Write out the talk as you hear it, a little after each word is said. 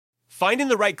Finding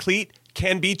the right cleat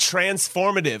can be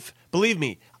transformative. Believe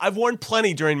me, I've worn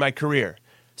plenty during my career.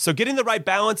 So getting the right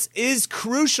balance is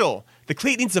crucial. The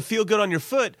cleat needs to feel good on your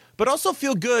foot, but also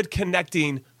feel good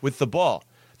connecting with the ball.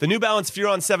 The New Balance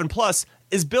Furon 7 Plus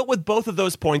is built with both of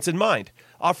those points in mind,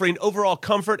 offering overall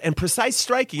comfort and precise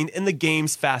striking in the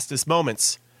game's fastest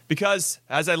moments. Because,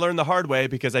 as I learned the hard way,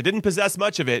 because I didn't possess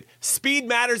much of it, speed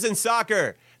matters in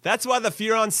soccer. That's why the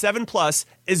Furon 7 Plus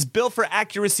is built for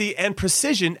accuracy and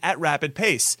precision at rapid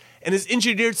pace, and is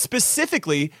engineered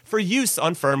specifically for use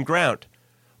on firm ground.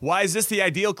 Why is this the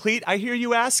ideal cleat, I hear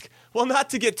you ask? Well, not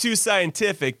to get too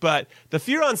scientific, but the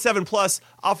Furon 7 Plus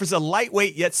offers a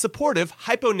lightweight yet supportive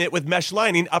hypo-knit with mesh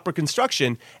lining upper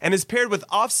construction and is paired with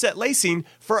offset lacing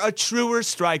for a truer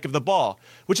strike of the ball,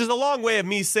 which is a long way of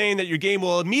me saying that your game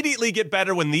will immediately get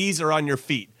better when these are on your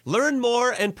feet. Learn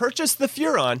more and purchase the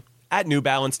Furon at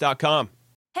newbalance.com.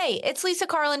 Hey, it's Lisa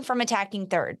Carlin from Attacking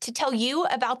Third to tell you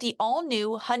about the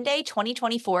all-new Hyundai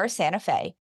 2024 Santa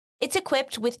Fe. It's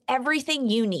equipped with everything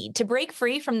you need to break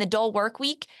free from the dull work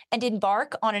week and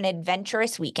embark on an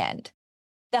adventurous weekend.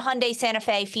 The Hyundai Santa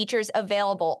Fe features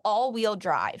available all-wheel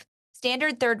drive,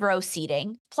 standard third-row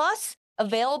seating, plus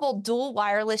available dual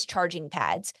wireless charging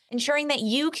pads, ensuring that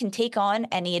you can take on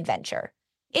any adventure.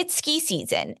 It's ski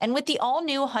season, and with the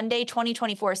all-new Hyundai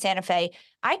 2024 Santa Fe,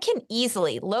 I can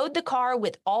easily load the car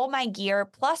with all my gear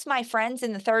plus my friends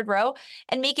in the third row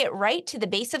and make it right to the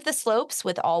base of the slopes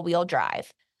with all-wheel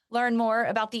drive. Learn more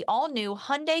about the all-new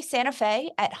Hyundai Santa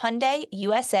Fe at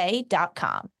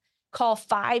HyundaiUSA.com. Call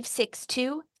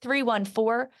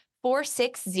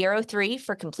 562-314-4603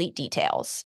 for complete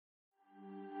details.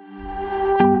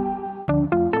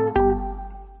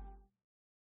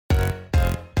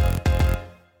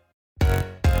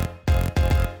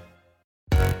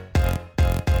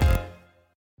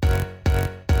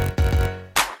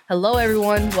 Hello,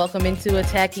 everyone. Welcome into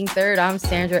Attacking Third. I'm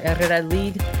Sandra Herrera,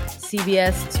 lead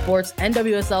CBS Sports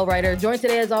NWSL writer, joined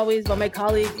today, as always, by my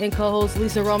colleague and co-host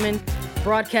Lisa Roman,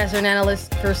 broadcaster and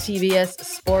analyst for CBS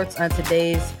Sports. On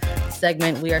today's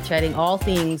segment, we are chatting all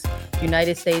things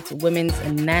United States women's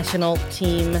national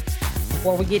team.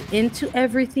 Before we get into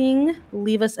everything,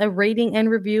 leave us a rating and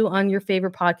review on your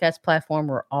favorite podcast platform.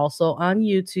 We're also on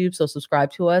YouTube, so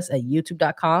subscribe to us at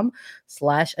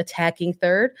youtube.com/attacking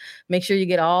third. Make sure you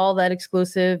get all that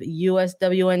exclusive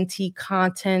USWNT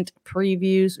content,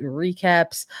 previews,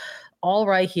 recaps, all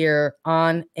right here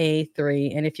on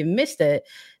A3. And if you missed it,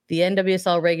 the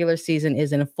NWSL regular season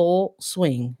is in full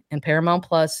swing, and Paramount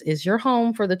Plus is your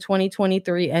home for the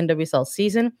 2023 NWSL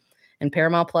season. And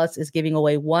Paramount Plus is giving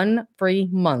away 1 free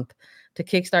month to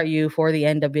kickstart you for the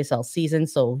NWSL season.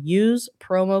 So use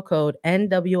promo code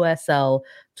NWSL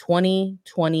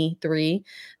 2023.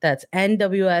 That's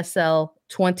NWSL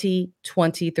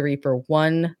 2023 for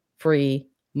 1 free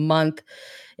month.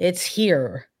 It's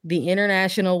here. The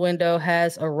international window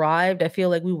has arrived. I feel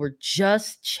like we were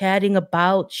just chatting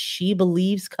about She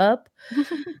Believes Cup.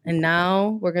 And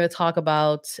now we're going to talk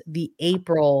about the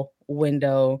April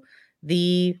window,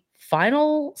 the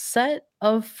final set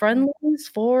of friendlies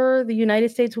for the United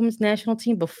States women's national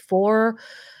team before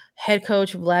head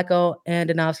coach Vlatko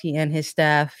Andonovski and his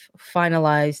staff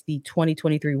finalized the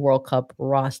 2023 World Cup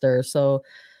roster. So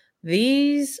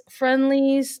these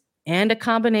friendlies and a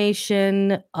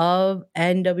combination of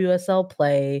NWSL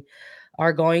play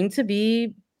are going to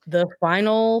be the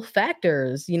final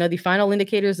factors, the final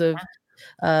indicators of,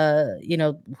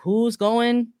 who's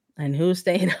going and who's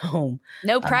staying home.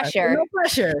 No pressure. No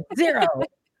pressure. Zero.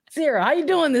 How you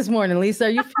doing this morning, Lisa? Are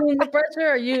you feeling the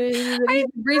pressure? Is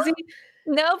it breezy?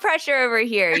 No pressure over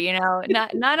here,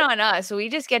 not on us. We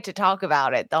just get to talk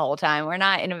about it the whole time. We're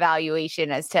not in evaluation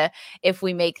as to if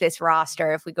we make this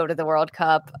roster, if we go to the World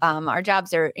Cup. Our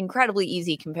jobs are incredibly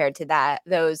easy compared to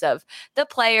those of the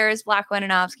players, Vlatko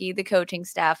Andonovski, the coaching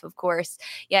staff, of course.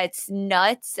 Yeah, it's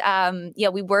nuts.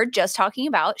 We were just talking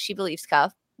about She Believes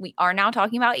Cup. We are now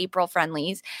talking about April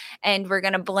friendlies, and we're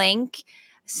going to blink,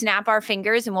 snap our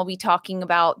fingers, and we'll be talking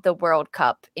about the World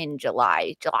Cup in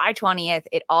July 20th.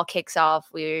 It all kicks off.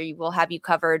 We will have you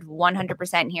covered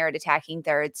 100% here at Attacking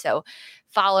Third. So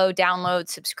follow, download,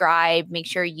 subscribe. Make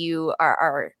sure you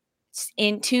are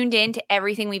tuned in to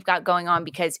everything we've got going on,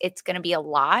 because it's going to be a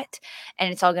lot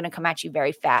and it's all going to come at you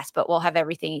very fast, but we'll have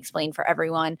everything explained for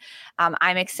everyone.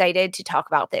 I'm excited to talk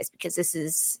about this because this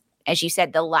is, as you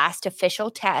said, the last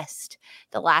official test,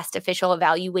 the last official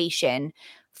evaluation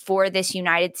for this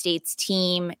United States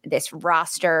team, this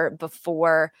roster,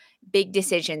 before big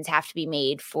decisions have to be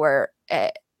made for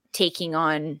taking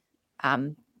on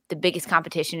the biggest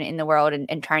competition in the world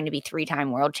and trying to be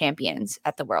 3-time world champions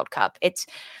at the World Cup.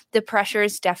 The pressure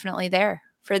is definitely there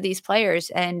for these players,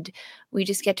 and we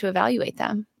just get to evaluate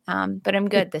them. But I'm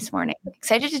good this morning.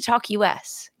 Excited to talk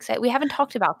US. We haven't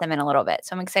talked about them in a little bit,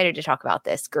 so I'm excited to talk about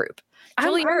this group.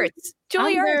 Julie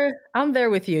Ertz. I'm there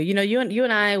with you. You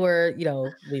and I were,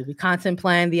 we content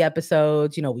plan the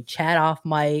episodes, we chat off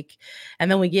mic, and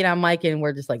then we get on mic and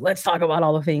we're just like, let's talk about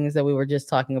all the things that we were just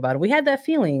talking about. And we had that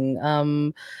feeling,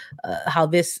 how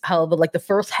the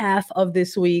first half of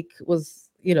this week was,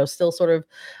 still sort of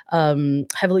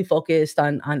heavily focused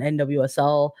on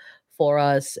NWSL for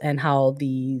us, and how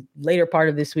the later part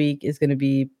of this week is going to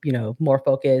be, more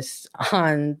focused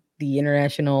on the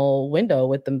international window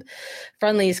with the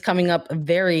friendlies coming up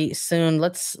very soon.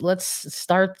 Let's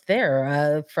start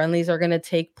there. Friendlies are going to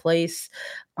take place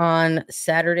on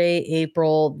Saturday,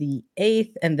 April the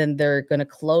 8th, and then they're going to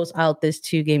close out this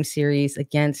 2-game series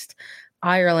against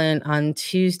Ireland on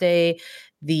Tuesday,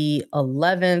 the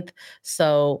 11th.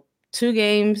 So 2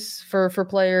 games for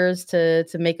players to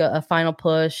make a final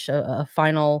push, a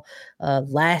final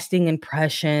lasting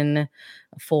impression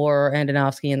for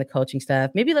Andonovski and the coaching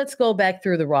staff. Maybe let's go back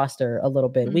through the roster a little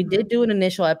bit. Mm-hmm. We did do an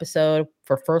initial episode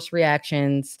for first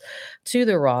reactions to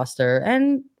the roster,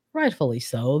 and rightfully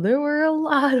so. There were a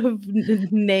lot of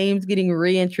names getting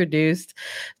reintroduced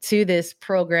to this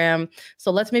program. So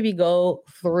let's maybe go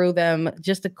through them.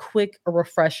 Just a quick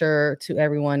refresher to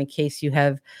everyone in case you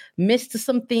have missed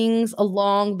some things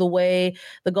along the way.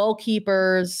 The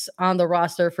goalkeepers on the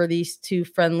roster for these 2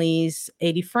 friendlies: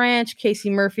 Adie Franch, Casey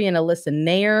Murphy, and Alyssa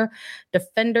Nair.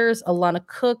 Defenders: Alana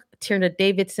Cook, Tierna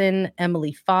Davidson,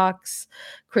 Emily Fox,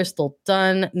 Crystal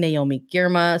Dunn, Naomi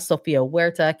Girma, Sofia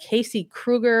Huerta, Casey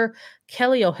Kruger,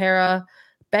 Kelly O'Hara,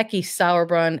 Becky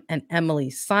Sauerbrunn, and Emily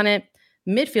Sonnet.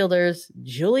 Midfielders: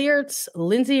 Julie Ertz,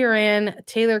 Lindsay Uran,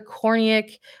 Taylor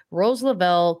Korniak, Rose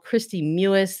Lavelle, Christy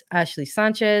Mewis, Ashley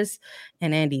Sanchez,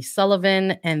 and Andy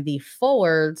Sullivan. And the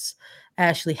forwards: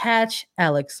 Ashley Hatch,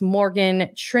 Alex Morgan,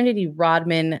 Trinity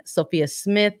Rodman, Sophia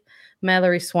Smith,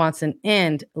 Mallory Swanson,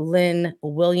 and Lynn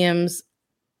Williams.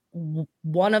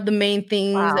 One of the main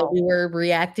things that we were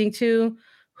reacting to: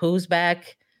 who's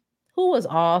back, who was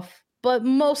off, but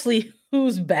mostly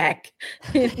who's back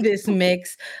in this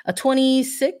mix. A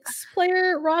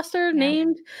 26-player roster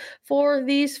named for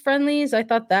these friendlies. I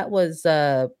thought that was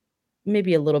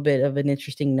maybe a little bit of an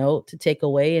interesting note to take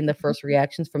away in the first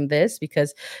reactions from this,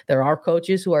 because there are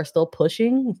coaches who are still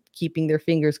pushing, keeping their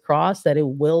fingers crossed that it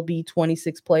will be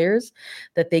 26 players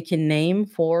that they can name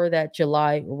for that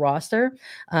July roster.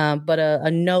 But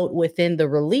a note within the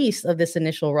release of this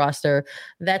initial roster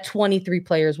that 23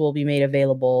 players will be made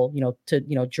available,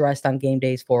 dressed on game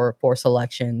days for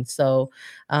selection. So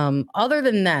other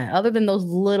than those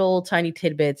little tiny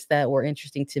tidbits that were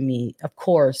interesting to me, of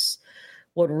course,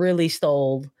 what really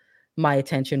stole my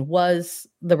attention was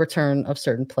the return of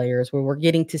certain players, where we're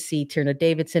getting to see Tierna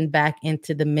Davidson back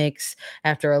into the mix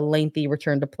after a lengthy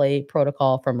return to play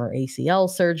protocol from her ACL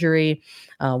surgery.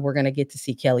 We're going to get to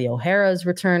see Kelly O'Hara's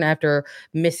return after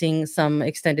missing some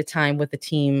extended time with the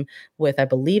team with, I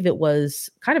believe it was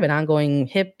kind of an ongoing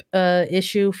hip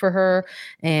issue for her.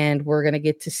 And we're going to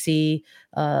get to see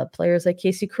players like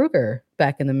Casey Kruger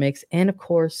back in the mix. And of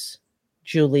course,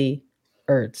 Julie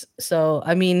Ertz. So,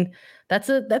 I mean, that's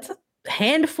a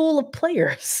handful of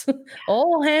players,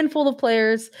 all handful of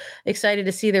players excited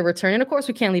to see their return. And of course,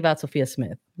 we can't leave out Sophia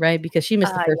Smith, right? Because she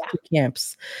missed the first 2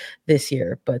 camps this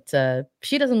year, but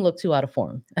she doesn't look too out of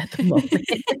form at the moment.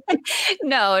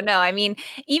 No. I mean,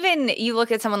 even you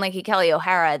look at someone like Kelly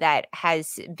O'Hara that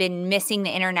has been missing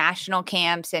the international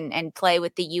camps and play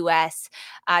with the U.S.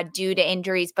 Due to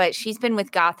injuries, but she's been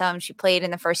with Gotham. She played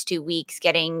in the first 2 weeks,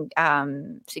 getting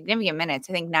significant minutes,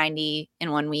 I think 90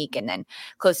 in 1 week and then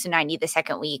close to 90 the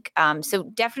second week. So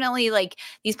definitely, like,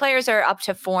 these players are up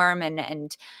to form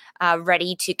and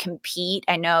ready to compete.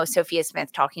 I know Sophia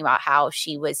Smith talking about how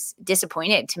she was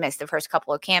disappointed to miss the first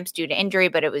couple of camps due to injury,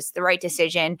 but it was the right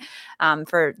decision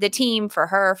for the team, for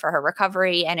her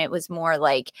recovery. And it was more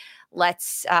like,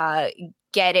 let's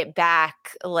get it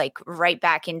back, like right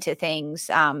back into things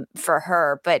for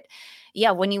her. But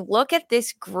yeah, when you look at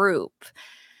this group,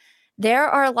 there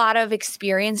are a lot of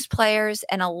experienced players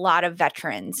and a lot of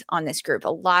veterans on this group, a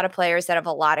lot of players that have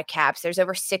a lot of caps. There's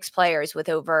over 6 players with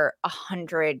over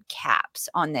 100 caps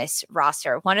on this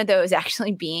roster. One of those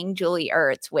actually being Julie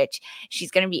Ertz, which she's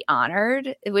going to be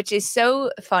honored, which is so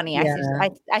funny. Yeah.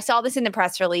 I saw this in the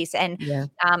press release, and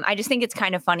I just think it's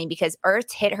kind of funny because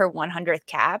Ertz hit her 100th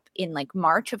cap in like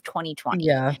March of 2020.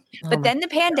 Yeah. But then the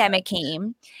pandemic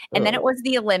came, and then it was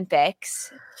the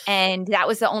Olympics. And that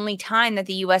was the only time that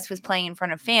the U.S. was playing in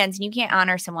front of fans. And you can't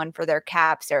honor someone for their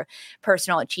caps or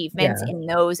personal achievements in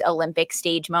those Olympic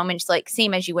stage moments, like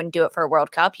same as you wouldn't do it for a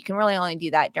World Cup. You can really only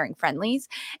do that during friendlies.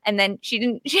 And then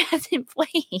she hasn't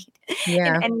played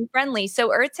in any friendlies. So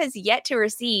Ertz has yet to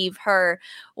receive her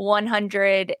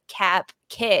 100 cap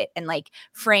kit and like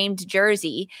framed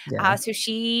jersey. So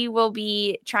she will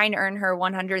be trying to earn her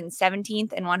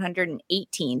 117th and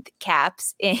 118th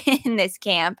caps in this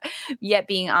camp, yet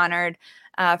being honored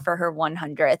for her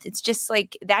 100th. It's just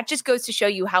like, that just goes to show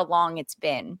you how long it's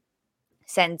been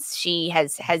since she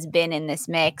has been in this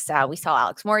mix. We saw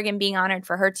Alex Morgan being honored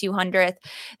for her 200th.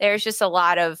 There's just a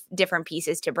lot of different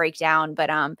pieces to break down, but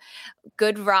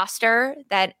good roster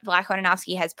that Vlatko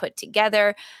Andonovski has put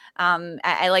together.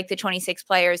 I like the 26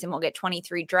 players, and we'll get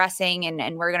 23 dressing,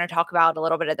 and we're going to talk about a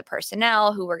little bit of the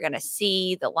personnel, who we're going to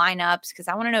see, the lineups, because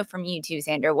I want to know from you too,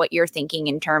 Sandra, what you're thinking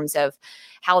in terms of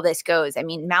how this goes. I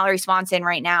mean, Mallory Swanson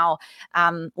right now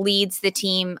leads the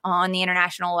team on the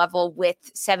international level with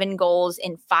 7 goals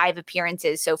in 5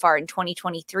 appearances so far in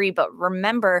 2023. But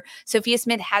remember, Sophia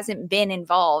Smith hasn't been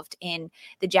involved in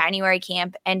the January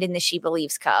camp and in the She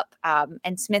Believes Cup.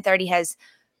 And Smith already has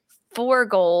 4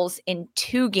 goals in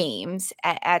 2 games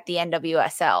at the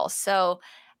NWSL. So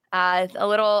a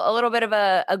little bit of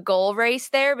a goal race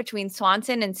there between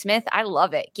Swanson and Smith. I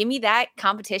love it. Give me that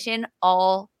competition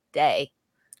all day.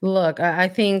 Look, I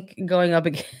think going up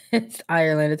against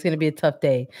Ireland, it's going to be a tough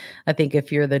day. I think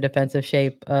if you're the defensive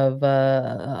shape of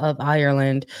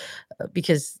Ireland,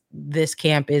 because this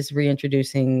camp is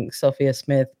reintroducing Sophia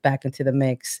Smith back into the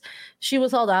mix. She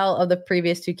was hauled out of the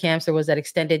previous 2 camps. There was that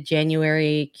extended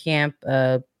January camp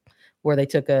where they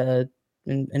took an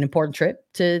important trip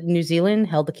to New Zealand,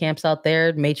 held the camps out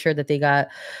there, made sure that they got,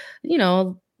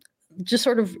 just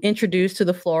sort of introduced to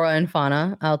the flora and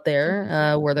fauna out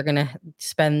there, where they're going to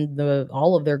spend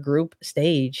all of their group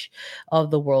stage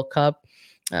of the World Cup.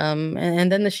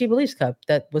 And then the She Believes Cup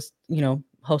that was,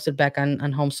 hosted back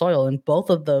on home soil. In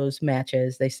both of those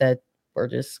matches, they said, we're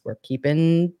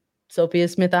keeping Sophia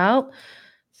Smith out.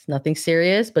 It's nothing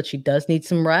serious, but she does need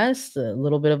some rest, a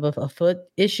little bit of a foot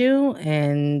issue,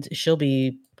 and she'll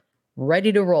be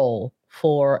ready to roll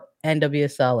for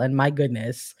NWSL. And my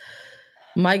goodness,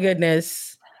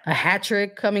 a hat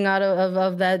trick coming out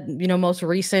of that, most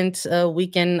recent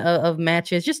weekend of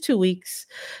matches, just 2 weeks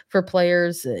for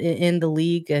players in the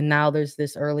league. And now there's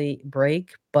this early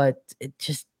break, but it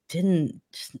just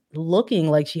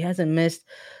looking like she hasn't missed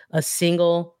a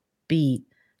single beat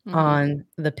on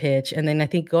the pitch. And then I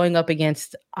think going up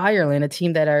against Ireland, a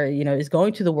team that is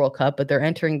going to the World Cup, but they're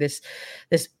entering this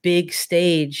big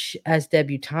stage as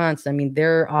debutantes. I mean,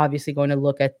 they're obviously going to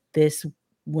look at this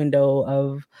window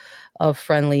of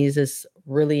friendlies as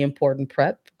really important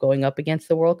prep going up against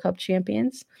the World Cup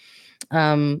champions.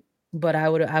 But I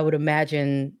would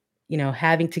imagine,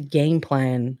 having to game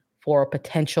plan for a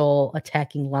potential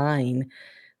attacking line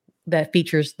that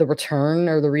features the return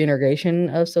or the reintegration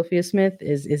of Sophia Smith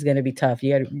is going to be tough.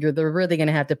 They're really going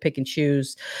to have to pick and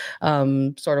choose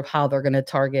sort of how they're going to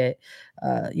target,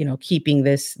 keeping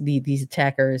these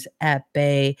attackers at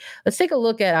bay. Let's take a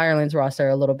look at Ireland's roster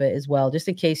a little bit as well, just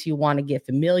in case you want to get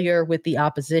familiar with the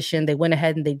opposition. They went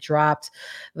ahead and they dropped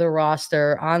the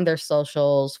roster on their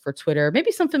socials for Twitter.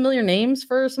 Maybe some familiar names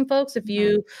for some folks. If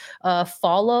you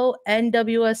follow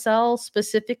NWSL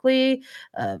specifically,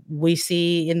 we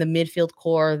see in the midfield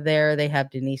core there, they have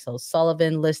Denise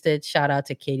O'Sullivan listed. Shout out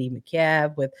to Katie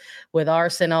McCabe with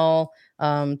Arsenal.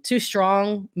 2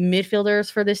 strong midfielders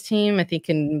for this team. I think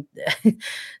can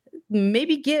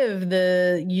maybe give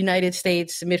the United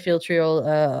States midfield trio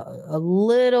a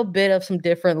little bit of some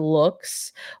different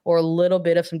looks or a little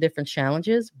bit of some different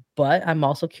challenges. But I'm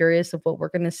also curious of what we're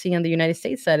going to see on the United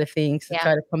States side of things to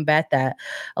try to combat that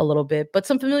a little bit. But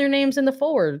some familiar names in the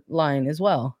forward line as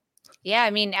well. Yeah,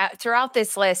 I mean, throughout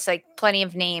this list, like plenty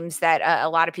of names that a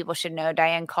lot of people should know.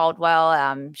 Diane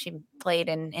Caldwell, she played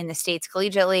in the States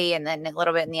collegiately and then a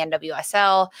little bit in the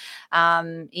NWSL. I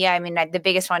mean, the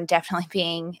biggest one definitely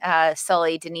being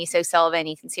Sully, Denise O'Sullivan.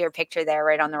 You can see her picture there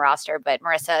right on the roster. But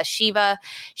Marissa Shiva,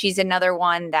 she's another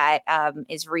one that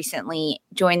is recently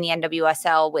joined the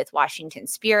NWSL with Washington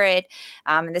Spirit.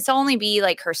 And this will only be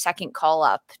like her second call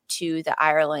up to the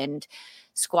Ireland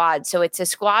squad. So it's a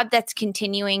squad that's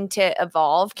continuing to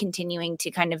evolve, continuing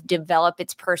to kind of develop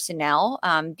its personnel,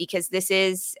 because this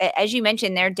is, as you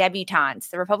mentioned, they're debutantes.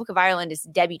 The Republic of Ireland is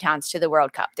debutantes to the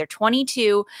World Cup. They're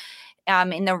 22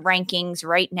 in the rankings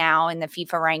right now, in the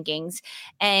FIFA rankings,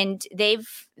 and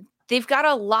they've got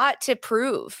a lot to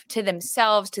prove to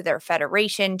themselves, to their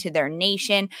federation, to their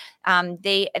nation.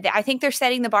 I think they're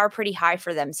setting the bar pretty high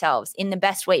for themselves in the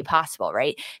best way possible,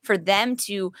 right? For them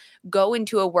to go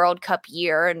into a World Cup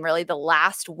year and really the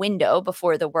last window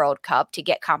before the World Cup to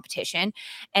get competition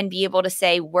and be able to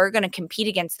say, we're going to compete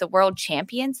against the world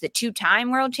champions, the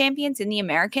 2-time world champions in the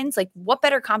Americans. Like, what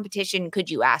better competition could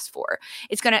you ask for?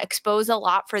 It's going to expose a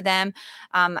lot for them.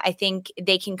 I think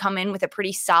they can come in with a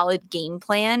pretty solid game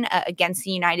plan against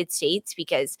the United States,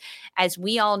 because as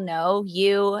we all know,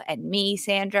 you and me,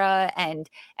 Sandra, and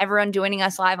everyone joining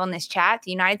us live on this chat,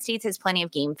 the United States has plenty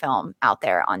of game film out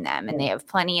there on them, and they have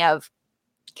plenty of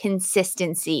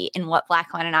consistency in what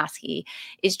Black Leninoski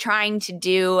is trying to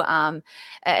do,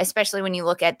 especially when you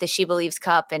look at the She Believes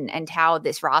Cup and how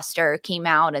this roster came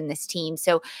out and this team.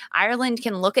 So Ireland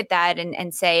can look at that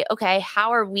and say, okay,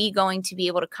 how are we going to be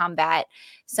able to combat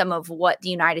some of what the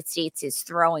United States is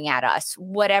throwing at us,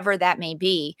 whatever that may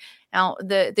be. Now,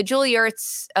 the Julie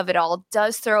Ertz of it all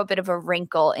does throw a bit of a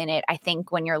wrinkle in it, I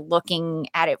think, when you're looking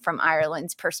at it from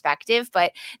Ireland's perspective,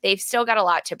 but they've still got a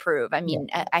lot to prove. I mean,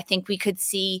 I think we could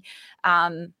see,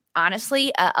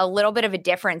 honestly, a little bit of a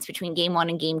difference between game 1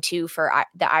 and game 2 for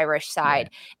the Irish side,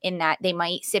 in that they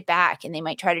might sit back and they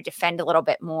might try to defend a little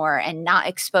bit more and not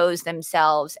expose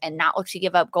themselves and not look to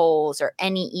give up goals or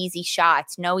any easy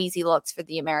shots, no easy looks for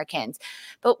the Americans.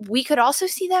 But we could also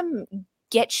see them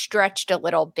get stretched a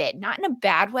little bit, not in a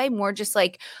bad way, more just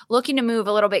like looking to move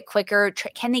a little bit quicker.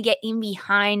 Can they get in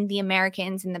behind the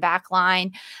Americans in the back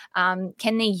line?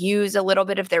 Can they use a little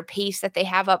bit of their pace that they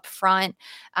have up front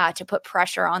to put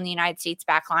pressure on the United States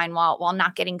back line while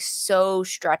not getting so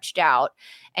stretched out,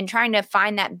 and trying to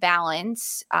find that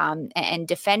balance and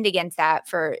defend against that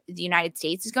for the United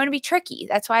States is going to be tricky.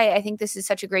 That's why I think this is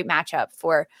such a great matchup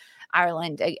for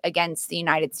Ireland against the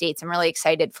United States. I'm really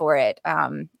excited for it.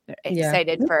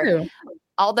 Excited for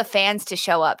all the fans to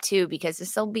show up too, because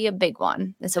this will be a big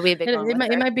one. This will be a big one.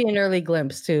 It might be an early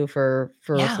glimpse too for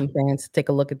some fans to take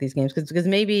a look at these games, because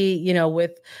maybe, you know,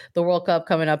 with the World Cup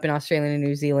coming up in Australia and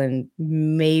New Zealand,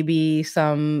 maybe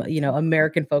some, you know,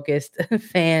 American focused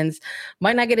fans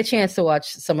might not get a chance to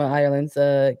watch some of Ireland's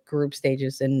group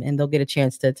stages, and they'll get a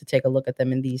chance to take a look at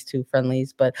them in these 2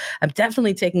 friendlies. But I'm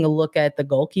definitely taking a look at the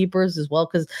goalkeepers as well,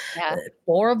 because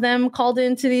 4 of them called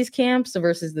into these camps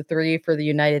versus the 3 for the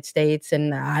United States.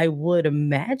 And I would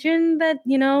imagine that,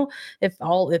 you know, if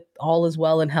all is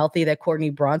well and healthy, that Courtney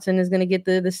Bronson is going to get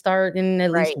the start in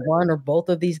at least one or both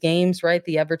of these games, right?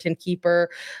 The Everton keeper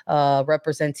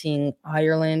representing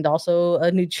Ireland, also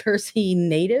a New Jersey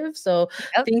native. So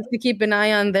things to keep an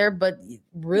eye on there, but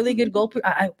really good goal.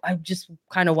 I'm just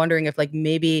kind of wondering if, like,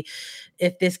 maybe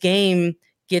if this game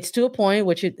gets to a point,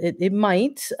 which it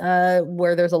might,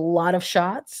 where there's a lot of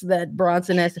shots that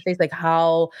Bronson has to face, like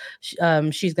how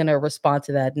she's going to respond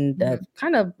to that, and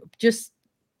kind of just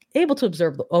able to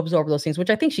absorb those things, which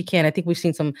I think she can. I think we've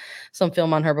seen some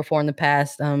film on her before in the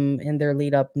past, in their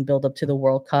lead up and build up to the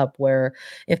World Cup, where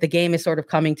if the game is sort of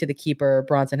coming to the keeper,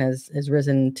 Bronson has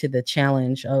risen to the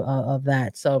challenge of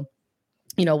that. So,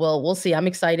 you know, we'll see. I'm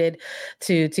excited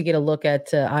to get a look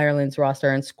at Ireland's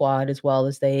roster and squad, as well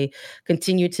as they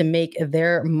continue to make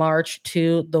their march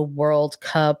to the World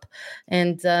Cup.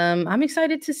 And I'm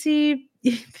excited to see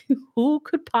who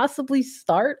could possibly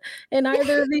start in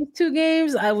either of these 2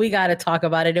 games. We got to talk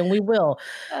about it, and we will.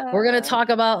 We're going to talk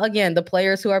about, again, the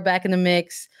players who are back in the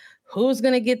mix. Who's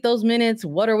going to get those minutes?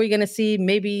 What are we going to see?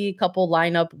 Maybe a couple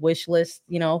lineup wish lists,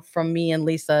 you know, from me and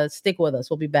Lisa. Stick with us.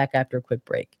 We'll be back after a quick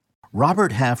break.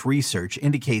 Robert Half research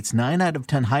indicates 9 out of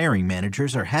 10 hiring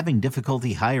managers are having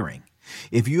difficulty hiring.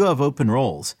 If you have open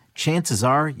roles, chances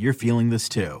are you're feeling this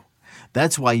too.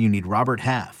 That's why you need Robert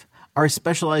Half. Our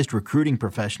specialized recruiting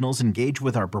professionals engage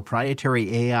with our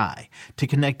proprietary AI to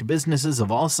connect businesses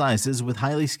of all sizes with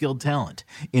highly skilled talent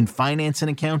in finance and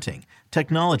accounting,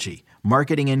 technology,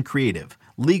 marketing and creative,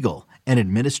 legal, and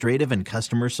administrative and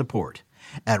customer support.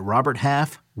 At Robert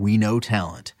Half, we know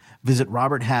talent. Visit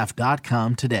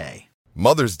roberthalf.com today.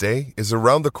 Mother's Day is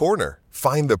around the corner.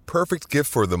 Find the perfect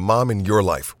gift for the mom in your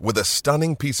life with a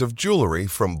stunning piece of jewelry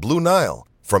from Blue Nile.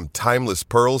 From timeless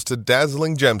pearls to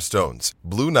dazzling gemstones,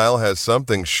 Blue Nile has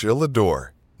something she'll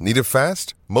adore. Need it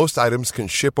fast? Most items can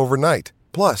ship overnight.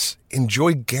 Plus,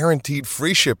 enjoy guaranteed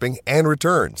free shipping and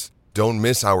returns. Don't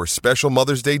miss our special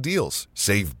Mother's Day deals.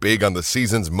 Save big on the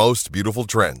season's most beautiful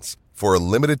trends. For a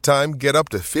limited time, get up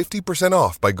to 50%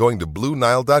 off by going to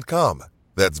BlueNile.com.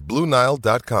 That's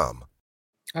BlueNile.com.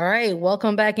 All right,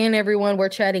 welcome back in, everyone. We're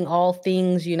chatting all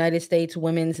things United States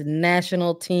women's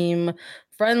national team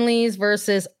friendlies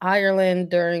versus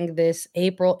Ireland during this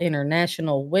April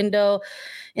international window.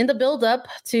 In the build-up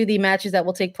to the matches that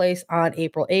will take place on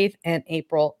April 8th and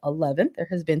April 11th, there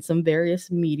has been some various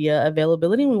media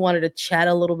availability. We wanted to chat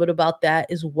a little bit about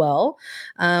that as well.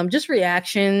 Just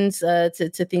reactions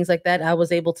to things like that. I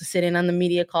was able to sit in on the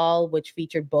media call, which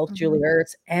featured both Julie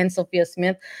Ertz and Sophia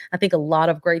Smith. I think a lot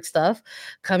of great stuff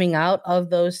coming out of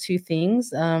those two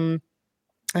things. And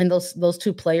those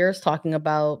two players talking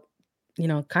about,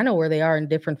 kind of where they are in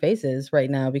different phases right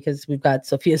now, because we've got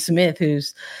Sophia Smith,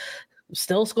 who's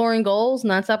still scoring goals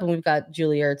nonstop, and we've got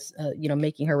Julie Ertz,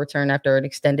 making her return after an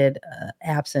extended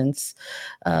absence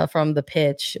from the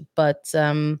pitch. But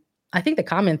I think the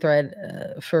common thread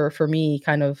for me,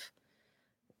 kind of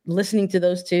listening to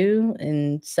those two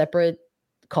in separate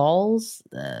calls,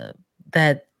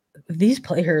 that these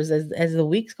players, as the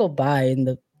weeks go by and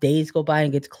the days go by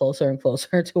and gets closer and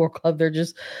closer to our club, they're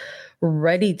just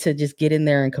ready to just get in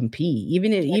there and compete.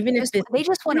 Even if they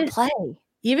just want to play.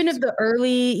 Even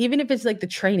if it's like the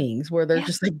trainings where they're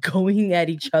just like going at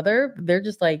each other, they're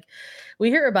just like, we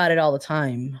hear about it all the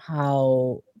time,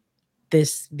 how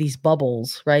these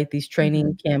bubbles, right? These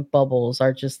training camp bubbles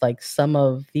are just like some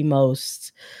of the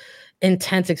most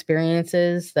intense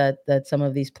experiences that some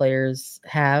of these players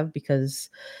have, because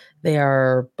they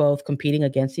are both competing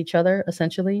against each other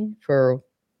essentially for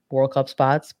World Cup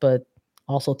spots, but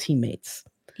also teammates.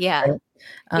 Yeah.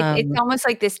 Right? It's almost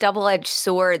like this double-edged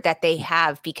sword that they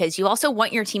have, because you also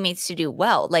want your teammates to do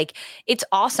well. Like, it's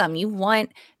awesome. You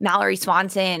want Mallory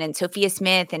Swanson and Sophia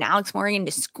Smith and Alex Morgan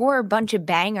to score a bunch of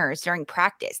bangers during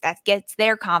practice. That gets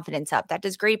their confidence up. That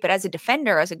does great. But as a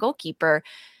defender, as a goalkeeper,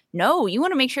 no, you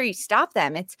want to make sure you stop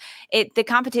them. The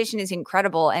competition is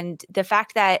incredible. And the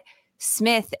fact that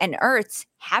Smith and Ertz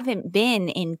haven't been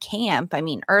in camp, I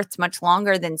mean, Ertz much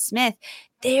longer than Smith,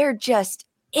 they're just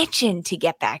itching to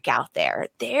get back out there.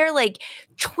 They're like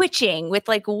twitching with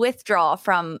like withdrawal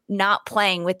from not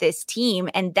playing with this team.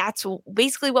 And that's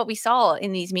basically what we saw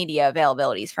in these media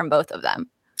availabilities from both of them.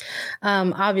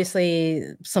 Obviously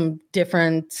some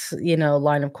different,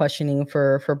 line of questioning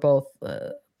for both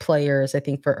players. I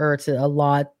think for Ertz, a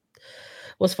lot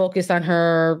was focused on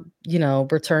her,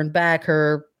 return back,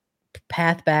 her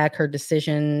path back, her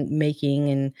decision making,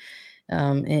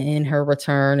 and in her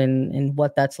return, and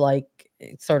what that's like,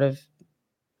 sort of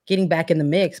getting back in the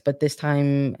mix, but this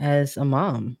time as a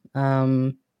mom.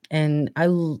 And I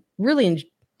really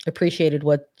appreciated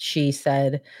what she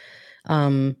said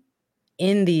in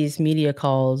these media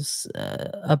calls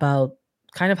about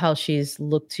kind of how she's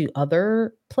looked to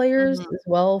other players as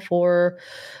well for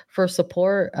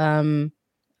support.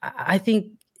 I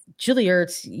think Julie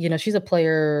Ertz, she's a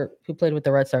player who played with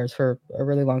the Red Stars for a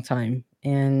really long time,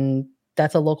 and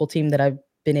that's a local team that I've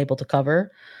been able to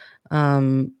cover.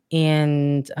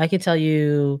 And I can tell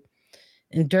you,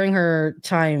 and during her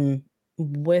time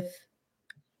with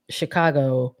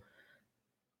Chicago,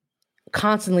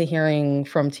 constantly hearing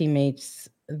from teammates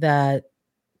that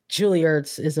Julie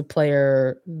Ertz is a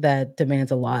player that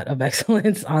demands a lot of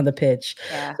excellence on the pitch.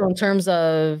 Yeah. So in terms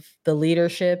of the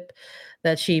leadership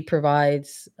that she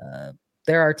provides,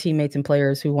 there are teammates and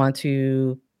players who want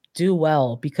to do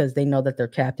well because they know that their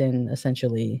captain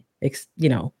essentially,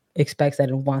 expects that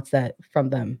and wants that from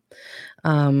them.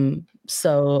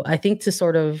 So I think to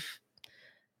sort of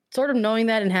knowing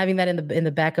that and having that in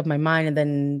the back of my mind, and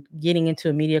then getting into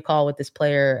a media call with this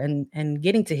player and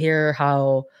getting to hear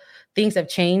how things have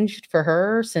changed for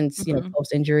her since,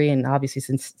 post injury, and obviously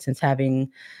since having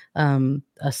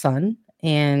a son,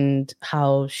 and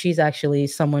how she's actually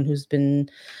someone who's been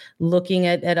looking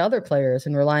at other players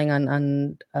and relying on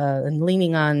and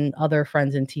leaning on other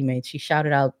friends and teammates. She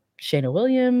shouted out Shayna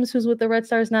Williams, who's with the Red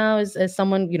Stars now, as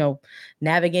someone,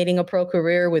 navigating a pro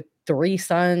career with 3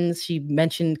 sons. She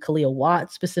mentioned Kalia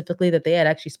Watt specifically, that they had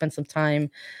actually spent some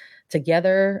time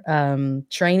together,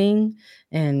 training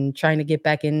and trying to get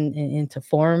back into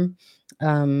form.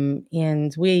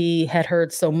 And we had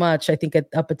heard so much, I think,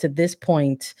 up to this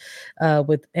point,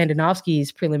 with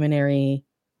Andonovski's preliminary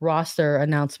roster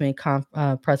announcement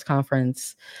press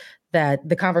conference, that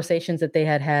the conversations that they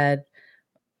had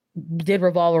did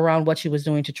revolve around what she was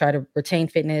doing to try to retain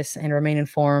fitness and remain in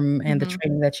form, and the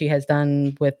training that she has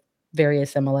done with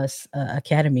various MLS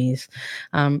academies,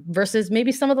 versus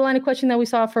maybe some of the line of questioning that we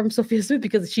saw from Sophia Smith,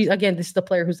 because this is the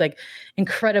player who's like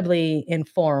incredibly in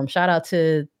form. Shout out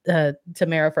to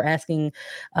Tamara for asking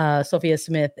Sophia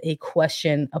Smith a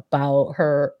question about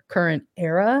her current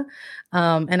era.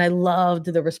 And I loved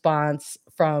the response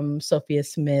from Sophia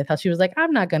Smith, how she was like,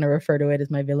 I'm not going to refer to it as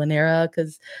my villain era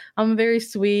because I'm a very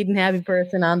sweet and happy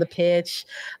person on the pitch.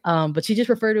 But she just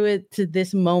referred to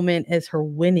this moment as her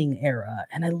winning era.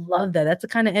 And I love that. That's the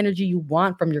kind of energy you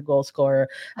want from your goal scorer.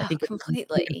 I think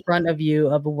completely in front of you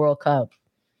of a World Cup.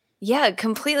 Yeah,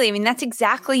 completely. I mean, that's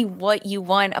exactly what you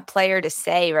want a player to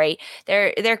say, right?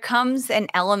 There comes an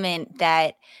element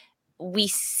that we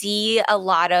see a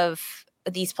lot of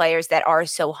these players that are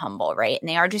so humble, right? And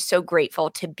they are just so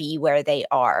grateful to be where they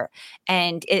are.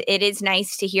 And it is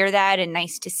nice to hear that and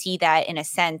nice to see that in a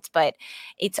sense, but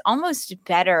it's almost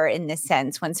better in this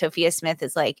sense when Sophia Smith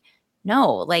is like,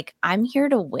 no, like I'm here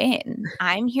to win.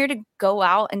 I'm here to go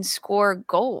out and score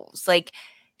goals. Like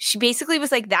she basically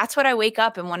was like, that's what I wake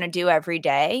up and want to do every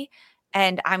day.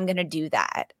 And I'm going to do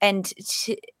that. And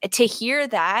to hear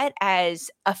that as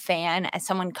a fan, as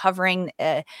someone covering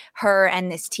her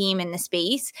and this team in the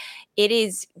space, it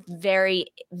is very,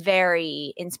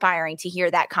 very inspiring to hear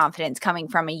that confidence coming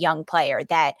from a young player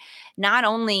that not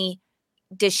only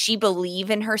does she believe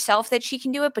in herself that she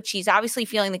can do it, but she's obviously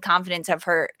feeling the confidence of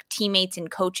her teammates and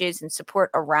coaches and support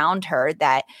around her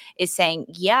that is saying,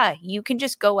 yeah, you can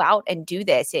just go out and do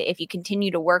this if you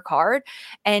continue to work hard.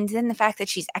 And then the fact that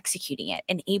she's executing it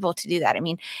and able to do that. I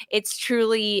mean, it's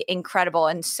truly incredible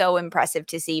and so impressive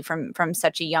to see from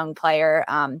such a young player.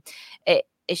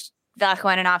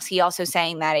 Vlatko also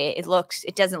saying that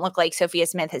it doesn't look like Sophia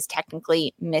Smith has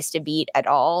technically missed a beat at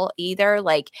all either,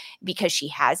 like because she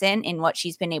hasn't in what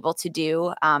she's been able to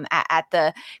do at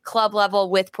the club level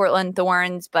with Portland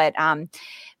Thorns, but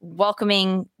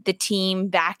welcoming the team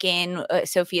back in.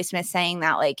 Sophia Smith saying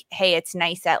that like, hey, it's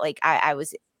nice that like I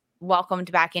was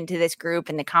welcomed back into this group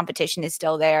and the competition is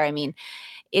still there. I mean,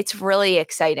 it's really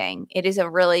exciting. It is a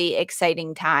really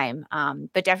exciting time,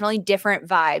 but definitely different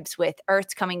vibes with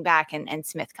Ertz coming back and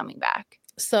Smith coming back.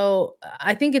 So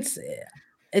I think it's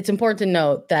important to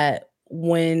note that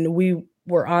when we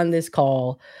were on this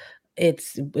call,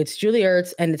 it's Julie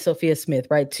Ertz and it's Sophia Smith,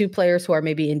 right? Two players who are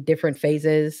maybe in different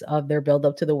phases of their build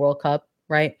up to the World Cup,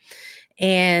 right?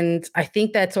 And I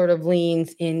think that sort of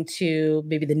leans into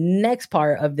maybe the next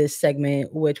part of this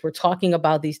segment, which we're talking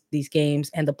about these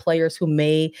games and the players who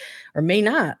may or may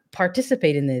not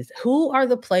participate in this. Who are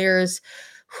the players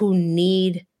who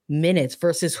need minutes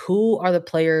versus who are the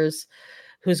players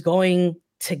who's going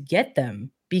to get them?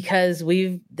 Because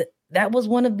that was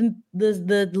one of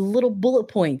the little bullet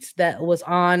points that was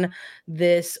on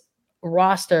this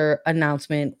roster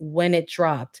announcement when it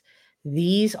dropped.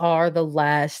 These are the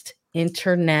last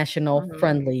international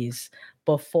friendlies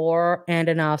before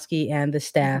Andonovski and the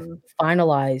staff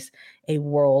finalize a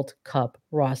World Cup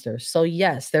roster. So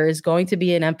yes, there is going to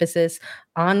be an emphasis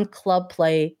on club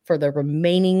play for the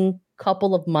remaining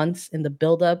couple of months in the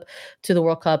buildup to the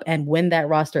World Cup and when that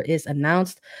roster is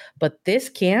announced. But this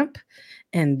camp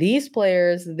and these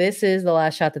players, this is the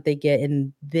last shot that they get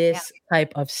in this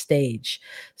type of stage.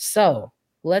 So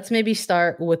let's maybe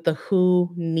start with the who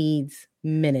needs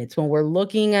minutes. When we're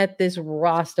looking at this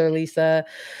roster, Lisa,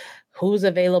 who's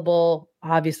available?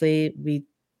 Obviously, we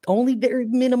only very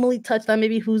minimally touched on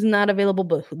maybe who's not available,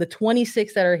 but the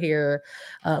 26 that are here,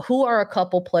 who are a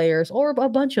couple players or a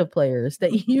bunch of players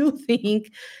that you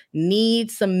think need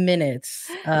some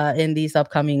minutes in these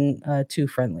upcoming two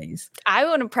friendlies? I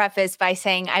want to preface by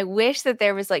saying I wish that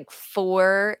there was like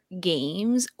 4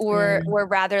 games or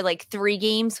rather like 3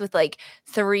 games with like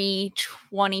 3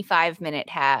 25-minute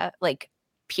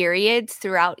periods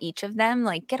throughout each of them,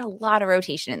 like get a lot of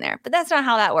rotation in there. But that's not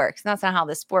how that works. That's not how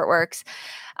the sport works.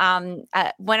 When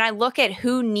I look at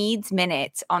who needs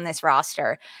minutes on this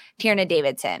roster, Tierna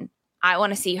Davidson, I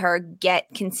want to see her get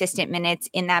consistent minutes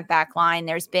in that back line.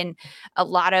 There's been a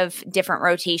lot of different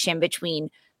rotation between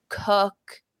Cook,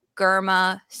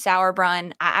 Girma,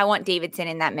 Sauerbrunn. I want Davidson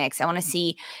in that mix. I want to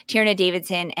see Tierna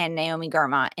Davidson and Naomi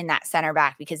Girma in that center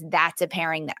back because that's a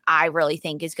pairing that I really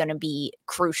think is going to be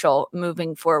crucial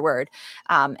moving forward,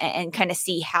 and kind of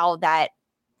see how that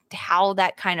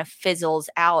kind of fizzles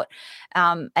out.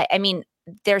 I mean,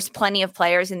 there's plenty of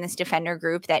players in this defender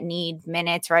group that need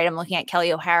minutes, right? I'm looking at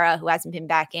Kelly O'Hara, who hasn't been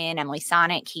back in, Emily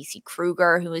Sonnet, Casey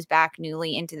Kruger, who is back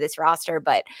newly into this roster.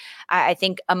 But I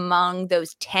think among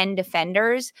those 10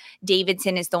 defenders,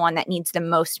 Davidson is the one that needs the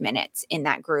most minutes in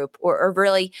that group, or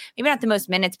really maybe not the most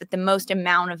minutes, but the most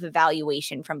amount of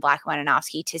evaluation from Vlatko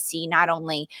Andonovski to see not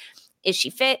only Is she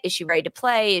fit? Is she ready to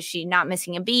play? Is she not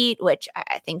missing a beat? Which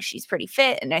I think she's pretty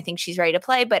fit and I think she's ready to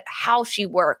play, but how she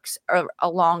works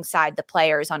alongside the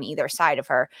players on either side of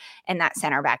her and that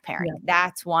center back pairing.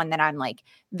 That's one that I'm like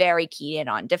very keyed in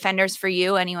on. Defenders for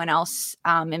you, anyone else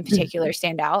in particular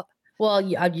stand out?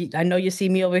 Well, I know you see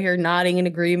me over here nodding in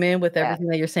agreement with everything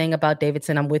that you're saying about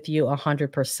Davidson. I'm with you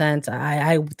 100%.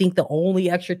 I think the only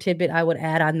extra tidbit I would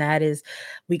add on that is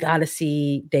we got to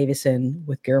see Davidson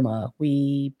with Girma.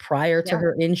 Prior to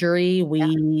her injury,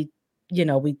 we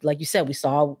like you said, we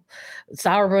saw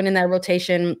her run in that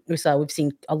rotation. We've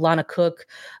seen Alana cook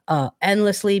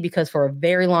endlessly because for a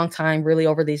very long time, really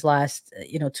over these last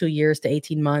 2 years to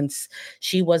 18 months,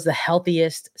 she was the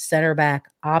healthiest center back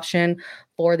option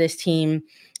for this team.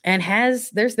 And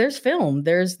there's film.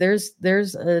 There's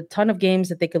a ton of games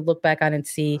that they could look back on and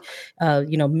see,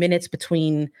 minutes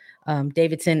between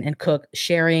Davidson and Cook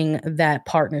sharing that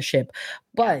partnership.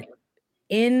 But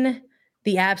in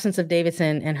the absence of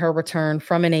Davidson and her return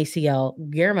from an ACL,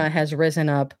 Girma has risen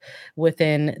up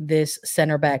within this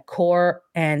center back core.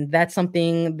 And that's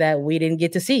something that we didn't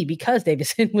get to see because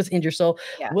Davidson was injured. So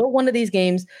will one of these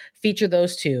games feature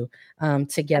those two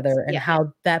together and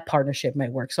how that partnership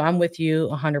might work? So I'm with you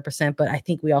 100%, but I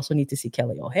think we also need to see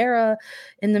Kelly O'Hara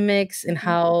in the mix and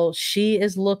how she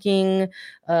is looking,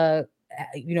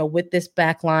 with this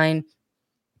back line.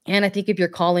 And I think if you're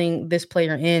calling this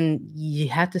player in, you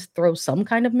have to throw some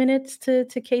kind of minutes to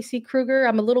Casey Kruger.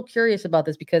 I'm a little curious about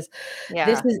this because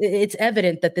it's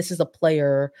evident that this is a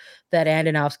player that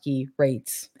Andonovski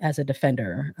rates as a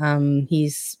defender.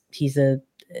 He's a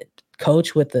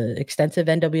coach with an extensive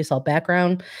NWSL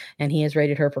background, and he has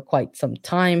rated her for quite some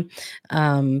time.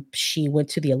 She went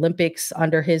to the Olympics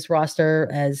under his roster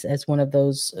as one of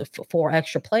those 4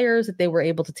 extra players that they were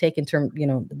able to take in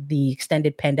the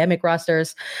extended pandemic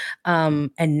rosters. And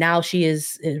now she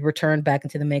is returned back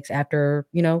into the mix after,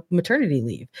 maternity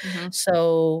leave.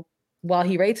 So while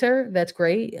he rates her, that's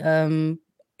great.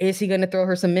 Is he going to throw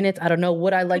her some minutes? I don't know.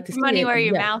 Would I like to see money it? where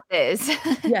your mouth is?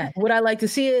 Would I like to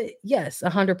see it? Yes,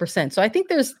 100%. So I think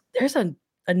there's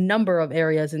a number of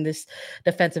areas in this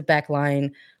defensive back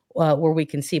line where we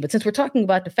can see. But since we're talking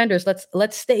about defenders,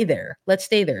 let's stay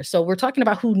there. So we're talking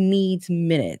about who needs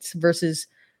minutes versus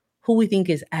who we think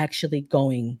is actually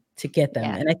going to get them.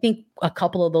 And I think a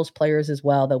couple of those players as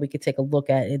well that we could take a look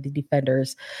at in the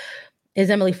defenders is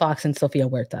Emily Fox and Sofia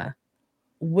Huerta.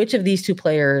 Which of these 2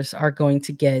 players are going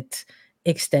to get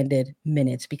extended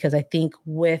minutes? Because I think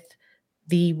with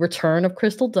the return of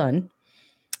Crystal Dunn,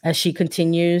 as she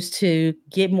continues to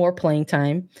get more playing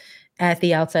time at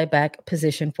the outside back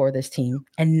position for this team,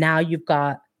 and now you've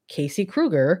got Casey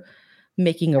Kruger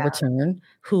making a return,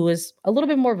 who is a little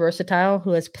bit more versatile,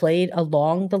 who has played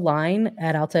along the line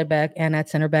at outside back and at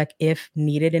center back if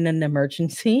needed in an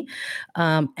emergency.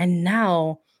 And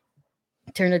now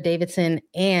Turner Davidson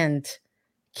and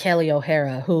Kelly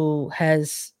O'Hara, who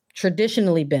has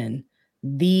traditionally been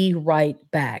the right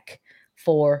back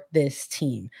for this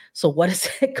team. So what is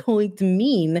that going to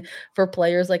mean for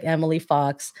players like Emily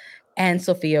Fox and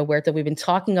Sofia Huerta? We've been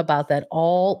talking about that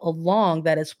all along,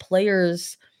 that as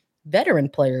players, veteran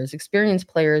players, experienced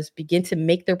players begin to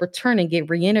make their return and get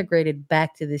reintegrated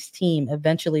back to this team,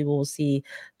 eventually we'll see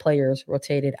players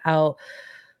rotated out.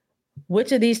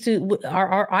 Which of these 2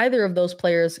 are either of those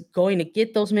players going to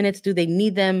get those minutes? Do they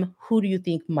need them? Who do you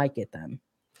think might get them?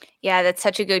 Yeah, that's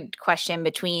such a good question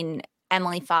between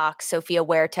Emily Fox, Sofia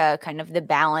Huerta, kind of the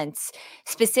balance,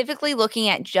 specifically looking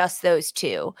at just those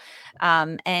 2.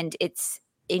 And it's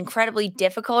incredibly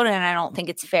difficult, and I don't think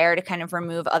it's fair to kind of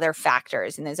remove other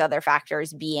factors, and those other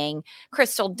factors being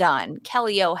Crystal Dunn,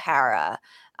 Kelly O'Hara,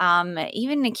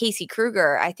 even Casey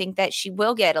Kruger. I think that she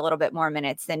will get a little bit more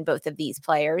minutes than both of these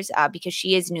players because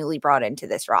she is newly brought into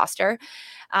this roster.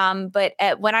 But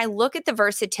when I look at the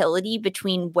versatility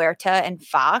between Huerta and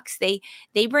Fox, they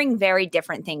bring very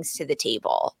different things to the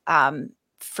table.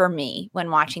 For me when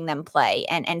watching them play.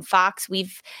 And Fox,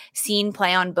 we've seen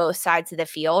play on both sides of the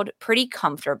field pretty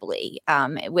comfortably.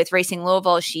 With Racing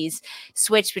Louisville, she's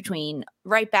switched between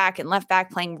right back and left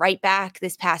back, playing right back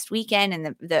this past weekend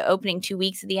and the opening 2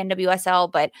 weeks of the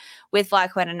NWSL. But with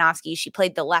Vlatko Andonovski, she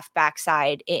played the left back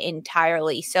side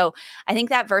entirely. So I think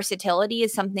that versatility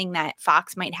is something that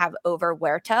Fox might have over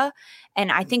Huerta.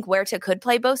 And I think Huerta could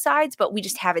play both sides, but we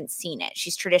just haven't seen it.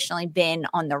 She's traditionally been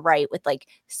on the right with like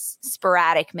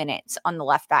sporadic minutes on the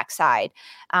left back side.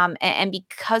 And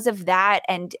because of that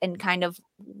and kind of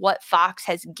what Fox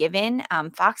has given,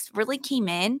 Fox really came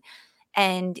in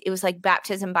and it was like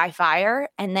baptism by fire.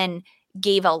 And then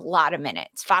gave a lot of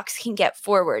minutes. Fox can get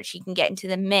forward. She can get into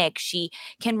the mix. She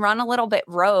can run a little bit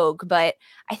rogue, but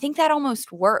I think that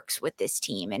almost works with this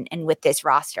team and with this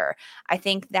roster. I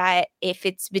think that if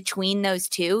it's between those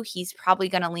two, he's probably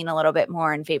going to lean a little bit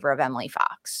more in favor of Emily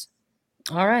Fox.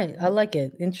 All right. I like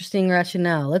it. Interesting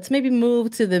rationale. Let's maybe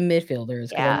move to the midfielders,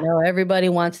 because I know everybody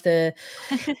wants to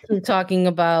keep talking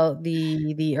about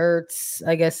the Ertz,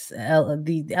 I guess,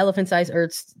 the elephant-sized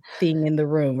Ertz thing in the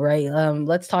room, right?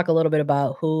 Let's talk a little bit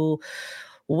about who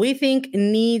we think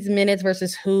needs minutes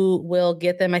versus who will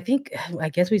get them. I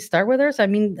guess we start with Ertz. I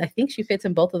mean, I think she fits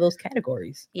in both of those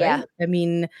categories. Yeah. Right? I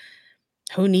mean,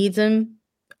 who needs them?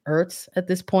 Ertz at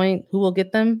this point. Who will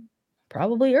get them?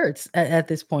 Probably Ertz at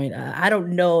this point. I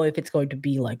don't know if it's going to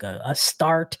be like a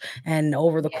start and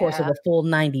over the course of a full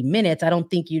 90 minutes. I don't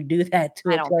think you do that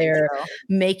to a player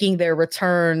making their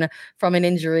return from an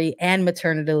injury and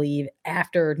maternity leave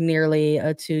after nearly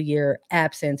a 2-year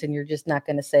absence. And you're just not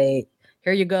going to say,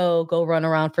 here you go run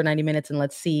around for 90 minutes and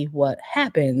let's see what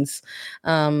happens.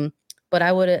 But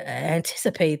I would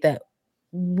anticipate that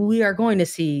we are going to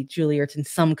see Julie Ertz in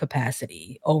some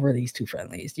capacity over these two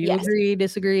friendlies. Do you agree,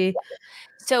 disagree?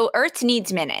 So Ertz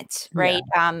needs minutes, right?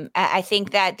 Yeah. I think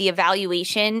that the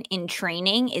evaluation in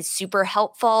training is super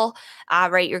helpful,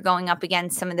 right? You're going up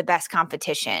against some of the best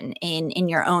competition in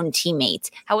your own teammates.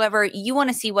 However, you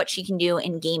want to see what she can do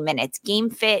in game minutes.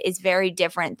 Game fit is very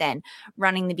different than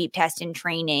running the beep test in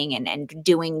training and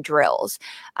doing drills.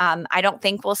 I don't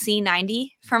think we'll see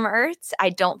 90 from Ertz.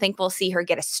 I don't think we'll see her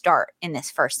get a start in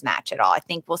this first match at all. I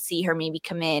think we'll see her maybe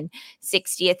come in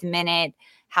 60th minute.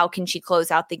 How can she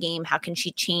close out the game? How can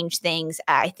she change things?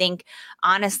 I think,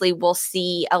 honestly, we'll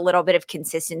see a little bit of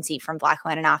consistency from Black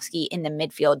Laninowski in the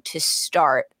midfield to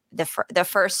start the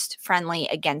first friendly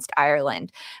against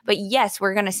Ireland. But yes,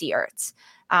 we're going to see Ertz.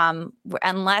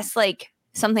 Unless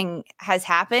something has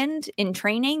happened in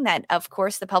training that, of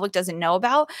course, the public doesn't know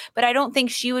about. But I don't think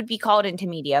she would be called into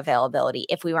media availability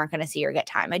if we weren't going to see her get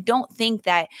time. I don't think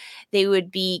that they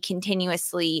would be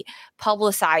continuously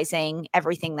publicizing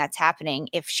everything that's happening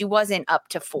if she wasn't up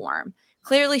to form.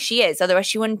 Clearly she is. Otherwise,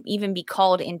 she wouldn't even be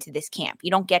called into this camp.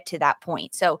 You don't get to that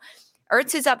point. So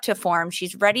Ertz is up to form.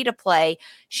 She's ready to play.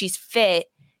 She's fit.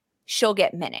 She'll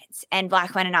get minutes, and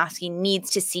Black Laninowski needs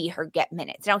to see her get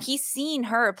minutes. Now, he's seen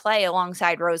her play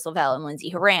alongside Rose Lavelle and Lindsay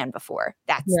Horan before.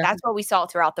 That's what we saw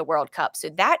throughout the World Cup. So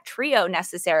that trio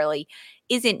necessarily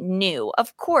isn't new.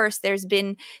 Of course, there's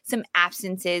been some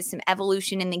absences, some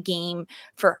evolution in the game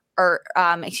for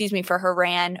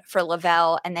Horan, for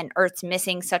Lavelle, and then Ertz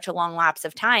missing such a long lapse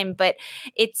of time. But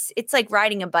it's like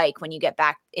riding a bike when you get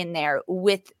back in there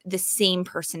with the same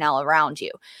personnel around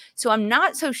you. So I'm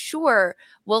not so sure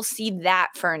we'll see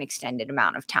that for an extended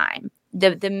amount of time.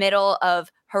 The middle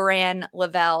of Horan,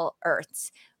 Lavelle,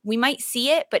 Ertz. We might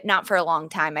see it, but not for a long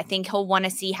time. I think he'll want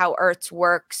to see how Ertz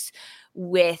works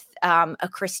with a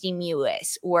Christy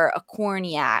Mewis or a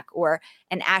Korniak or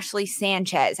an Ashley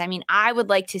Sanchez. I mean, I would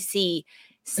like to see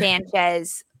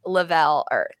Sanchez, Lavelle,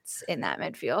 Ertz in that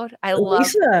midfield.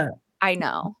 I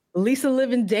know. Lisa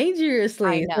living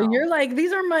dangerously. So you're like,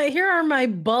 here are my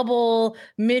bubble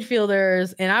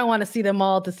midfielders, and I want to see them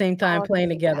all at the same time playing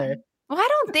together. Well,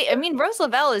 Rose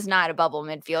Lavelle is not a bubble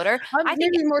midfielder. I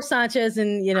think maybe more Sanchez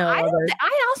and,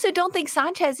 I also don't think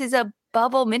Sanchez is a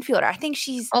bubble midfielder. I think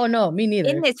she's me neither.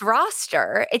 In this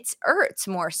roster, it's Ertz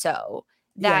more so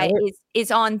that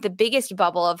is on the biggest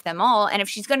bubble of them all. And if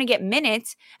she's going to get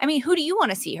minutes, I mean, who do you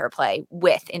want to see her play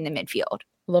with in the midfield?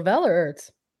 Lavelle or Ertz?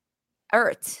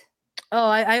 Ertz. Oh,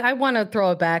 I want to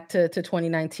throw it back to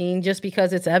 2019 just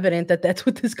because it's evident that that's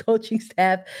what this coaching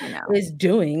staff is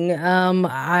doing. And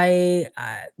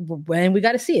we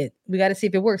got to see it. We got to see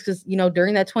if it works because,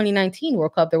 during that 2019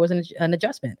 World Cup, there was an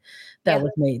adjustment that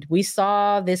was made. We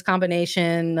saw this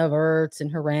combination of Ertz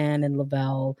and Horan and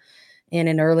Lavelle in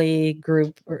an early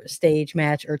group or stage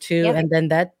match or two, and then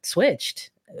that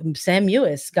switched. Sam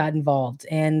Mewis got involved,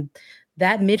 and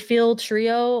that midfield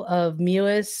trio of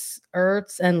Mewis,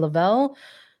 Ertz, and Lavelle,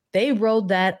 they rode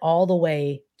that all the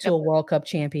way to a World Cup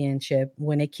championship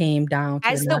when it came down to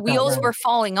as the wheels were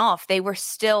falling off. They were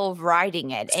still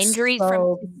riding it. Injuries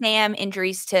from Sam,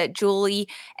 injuries to Julie,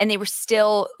 and they were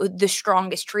still the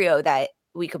strongest trio that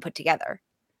we could put together.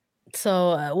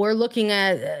 So we're looking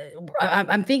at,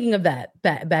 I'm thinking of that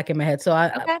back in my head. So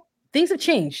things have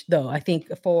changed, though, I think,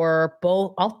 for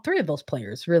all three of those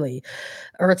players, really.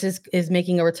 Ertz is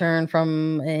making a return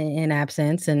from an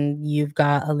absence, and you've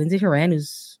got a Lindsay Horan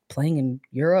who's playing in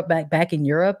Europe, back in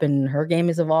Europe, and her game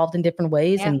has evolved in different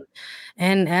ways.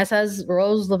 And as has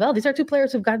Rose Lavelle. These are two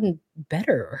players who've gotten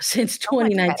better since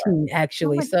 2019,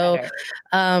 actually. So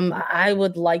I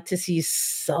would like to see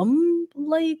some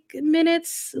like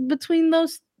minutes between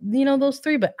those, those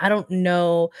three, but I don't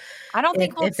know I don't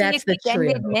think we'll if see that's the trio.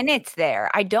 extended minutes there.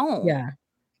 I don't. Yeah,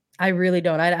 I really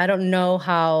don't. I don't know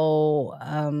how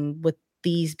with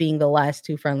these being the last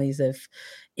two friendlies,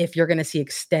 if you're going to see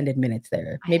extended minutes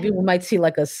there. Maybe we might see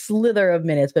like a slither of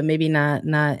minutes, but maybe not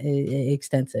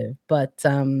extensive. But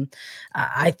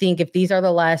I think if these are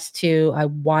the last two,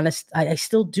 I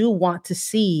still do want to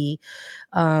see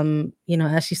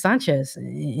Ashley Sanchez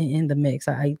in the mix.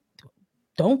 I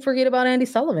don't forget about Andy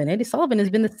Sullivan. Andy Sullivan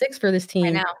has been the sixth for this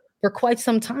team for quite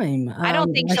some time. I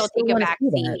don't think she'll take a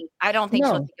backseat. I don't think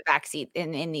she'll take a backseat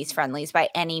in these friendlies by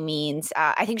any means.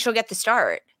 I think she'll get the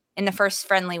start in the first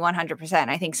friendly 100%.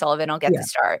 I think Sullivan will get the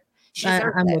start.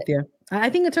 I'm with you. I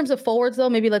think in terms of forwards, though,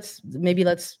 maybe let's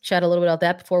chat a little bit about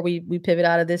that before we pivot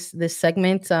out of this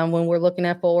segment. When we're looking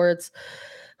at forwards,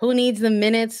 who needs the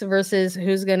minutes versus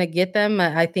who's going to get them?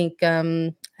 I think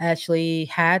Ashley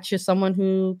Hatch is someone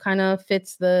who kind of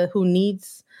fits the who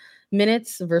needs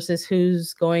minutes versus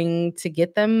who's going to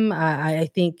get them. I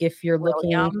think if you're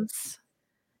looking,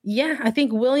 I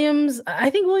think Williams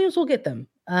will get them.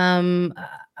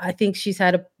 I think she's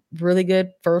had a really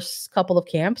good first couple of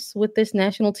camps with this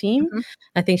national team. Mm-hmm.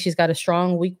 I think she's got a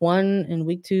strong week 1 and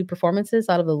week 2 performances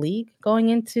out of the league going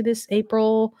into this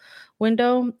April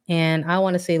window. And I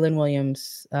want to see Lynn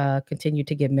Williams continue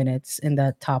to get minutes in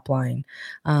that top line.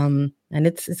 And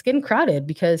it's getting crowded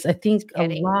because I think a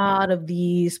lot of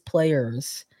these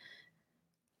players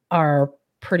are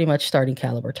pretty much starting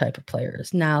caliber type of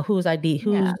players. Now, who is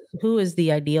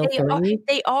the ideal 3?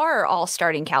 They are all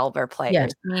starting caliber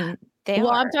players. Yeah. I mean,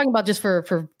 I'm talking about just for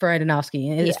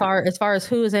Andonovski. As far as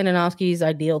who is Andonovski's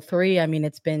ideal 3, I mean,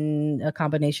 it's been a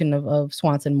combination of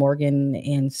Swanson, Morgan,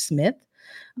 and Smith.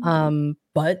 Mm-hmm.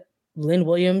 But Lynn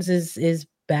Williams is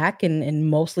back and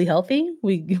mostly healthy.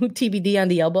 We TBD on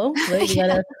the elbow,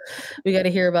 right? We gotta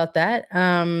hear about that.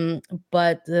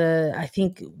 But I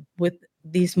think with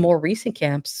these more recent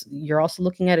camps, you're also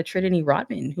looking at a Trinity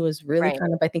Rodman who has really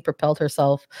kind of, I think, propelled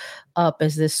herself up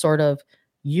as this sort of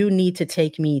you need to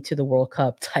take me to the World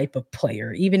Cup type of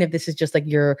player, even if this is just like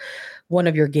one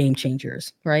of your game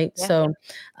changers, right? Yeah. So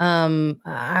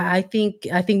I think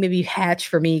maybe Hatch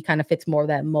for me kind of fits more of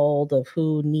that mold of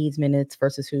who needs minutes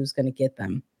versus who's going to get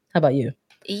them. How about you?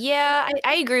 Yeah,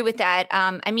 I agree with that.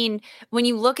 I mean, when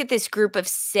you look at this group of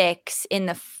 6 in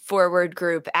the forward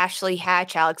group, Ashley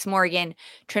Hatch, Alex Morgan,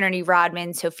 Trinity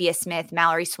Rodman, Sophia Smith,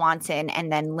 Mallory Swanson,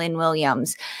 and then Lynn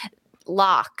Williams,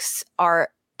 locks are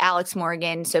Alex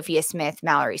Morgan, Sophia Smith,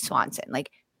 Mallory Swanson,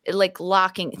 like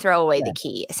throw away the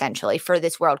key essentially for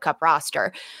this World Cup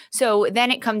roster. So then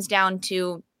it comes down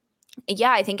to,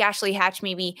 I think Ashley Hatch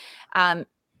maybe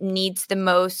needs the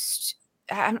most,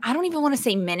 I don't even want to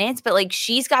say minutes, but like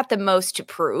she's got the most to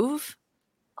prove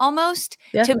almost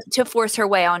to force her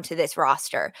way onto this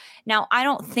roster. Now, I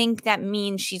don't think that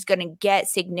means she's going to get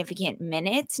significant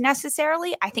minutes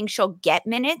necessarily. I think she'll get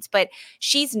minutes, but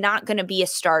she's not going to be a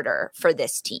starter for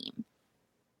this team.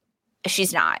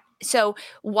 She's not. So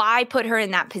why put her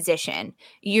in that position?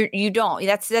 You don't.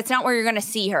 That's not where you're going to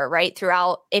see her, right?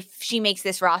 Throughout, if she makes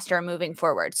this roster moving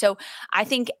forward. So I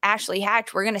think Ashley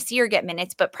Hatch, we're going to see her get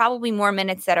minutes, but probably more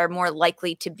minutes that are more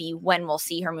likely to be when we'll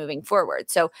see her moving forward.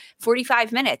 So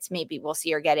 45 minutes, maybe we'll see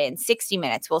her get in. 60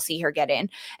 minutes, we'll see her get in.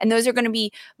 And those are going to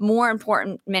be more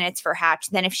important minutes for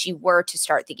Hatch than if she were to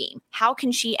start the game. How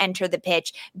can she enter the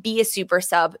pitch, be a super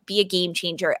sub, be a game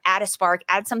changer, add a spark,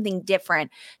 add something different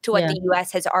to what the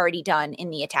U.S. has already done in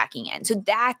the attacking end? So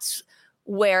that's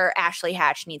where Ashley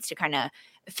Hatch needs to kind of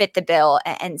fit the bill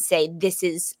and say, this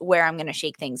is where I'm going to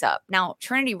shake things up. Now,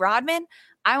 Trinity Rodman,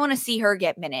 I want to see her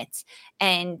get minutes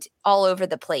and all over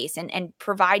the place and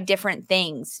provide different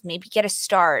things, maybe get a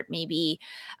start, maybe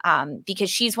because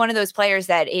she's one of those players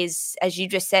that is, as you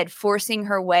just said, forcing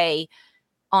her way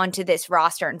onto this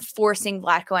roster and forcing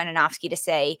Vlatko Andonovski to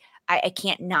say, I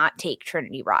can't not take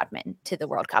Trinity Rodman to the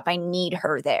World Cup. I need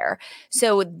her there.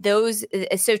 So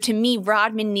to me,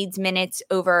 Rodman needs minutes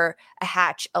over a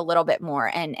Hatch a little bit more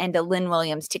and a Lynn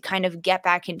Williams to kind of get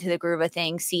back into the groove of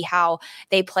things, see how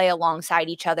they play alongside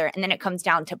each other. And then it comes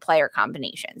down to player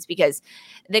combinations, because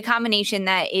the combination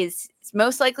that is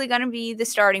most likely going to be the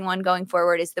starting one going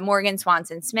forward is the Morgan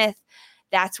Swanson Smith.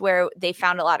 That's where they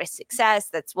found a lot of success.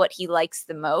 That's what he likes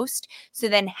the most. So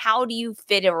then how do you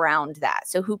fit around that?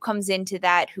 So who comes into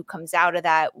that? Who comes out of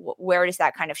that? Where does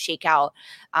that kind of shake out?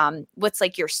 What's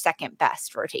like your second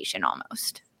best rotation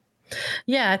almost?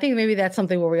 Yeah, I think maybe that's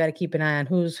something where we got to keep an eye on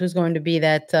who's going to be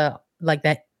that like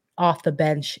that off the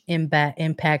bench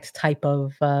impact type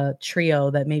of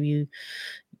trio that maybe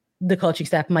the coaching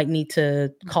staff might need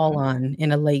to call on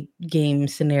in a late game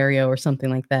scenario or something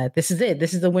like that. This is it.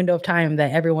 This is the window of time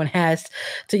that everyone has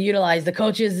to utilize, the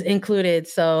coaches included.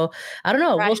 So I don't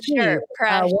know. We'll see. We'll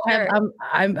have,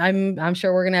 I'm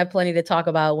sure we're gonna have plenty to talk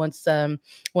about once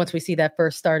we see that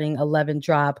first starting 11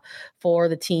 drop for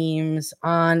the teams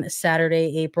on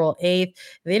Saturday, April 8th.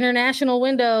 The international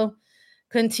window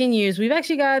continues. We've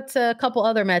actually got a couple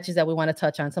other matches that we want to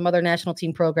touch on, some other national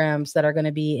team programs that are going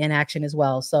to be in action as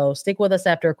well. So stick with us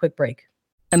after a quick break.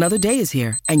 Another day is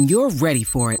here and you're ready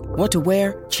for it. What to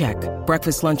wear? Check.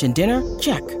 Breakfast, lunch, and dinner?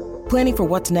 Check. Planning for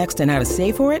what's next and how to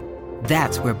save for it?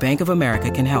 That's where Bank of America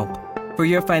can help. For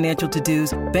your financial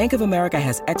to-dos, Bank of America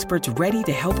has experts ready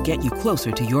to help get you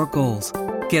closer to your goals.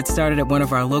 Get started at one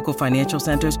of our local financial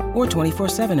centers or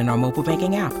 24/7 in our mobile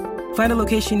banking app. Find a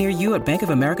location near you at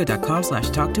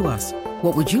bankofamerica.com/talktous.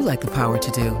 What would you like the power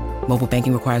to do? Mobile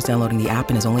banking requires downloading the app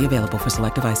and is only available for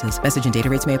select devices. Message and data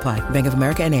rates may apply. Bank of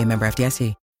America NA, member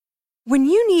FDIC. When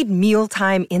you need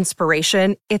mealtime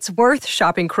inspiration, it's worth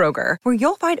shopping Kroger, where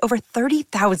you'll find over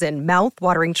 30,000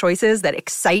 mouth-watering choices that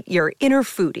excite your inner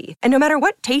foodie. And no matter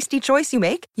what tasty choice you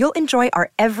make, you'll enjoy our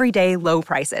everyday low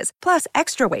prices, plus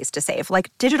extra ways to save,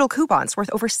 like digital coupons worth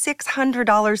over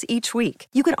 $600 each week.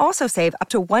 You can also save up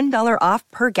to $1 off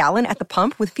per gallon at the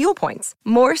pump with fuel points.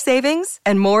 More savings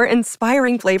and more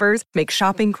inspiring flavors make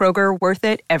shopping Kroger worth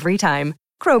it every time.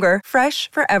 Kroger, fresh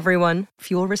for everyone.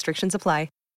 Fuel restrictions apply.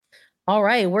 All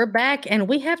right, we're back and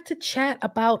we have to chat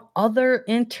about other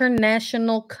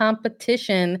international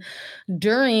competition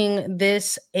during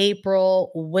this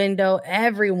April window.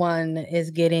 Everyone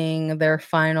is getting their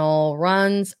final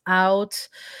runs out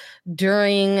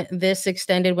during this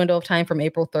extended window of time from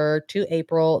April 3rd to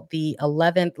April the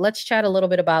 11th. Let's chat a little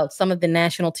bit about some of the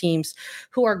national teams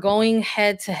who are going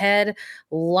head to head.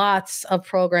 Lots of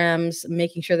programs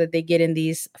making sure that they get in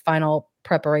these final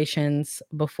preparations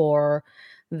before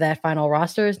that final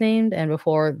roster is named and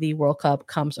before the World Cup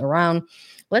comes around.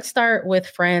 Let's start with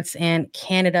France and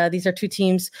Canada. These are two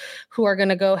teams who are going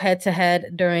to go head to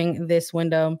head during this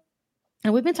window.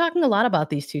 And we've been talking a lot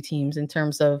about these two teams in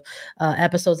terms of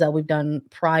episodes that we've done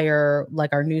prior,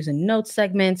 like our news and notes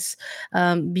segments,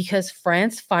 because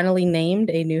France finally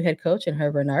named a new head coach in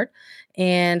Ertz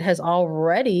and has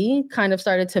already kind of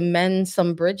started to mend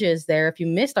some bridges there. If you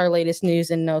missed our latest news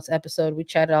and notes episode, we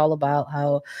chatted all about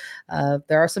how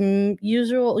there are some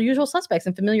usual suspects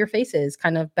and familiar faces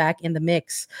kind of back in the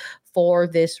mix for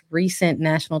this recent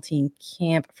national team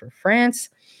camp for France.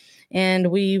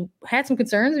 And we had some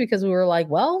concerns because we were like,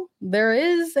 well, there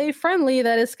is a friendly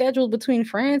that is scheduled between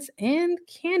France and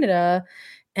Canada.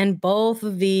 And both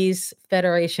of these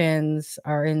federations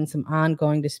are in some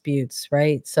ongoing disputes,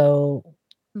 right? So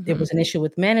it was an issue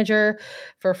with manager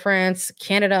for France.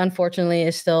 Canada, unfortunately,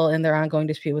 is still in their ongoing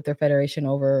dispute with their federation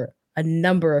over a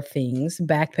number of things.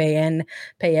 Back pay and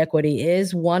pay equity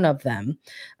is one of them.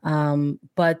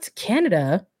 But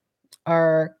Canada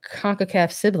are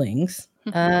CONCACAF siblings.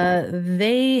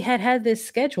 They had this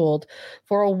scheduled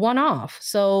for a one-off.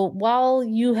 So while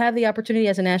you have the opportunity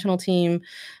as a national team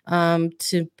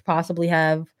to possibly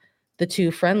have the two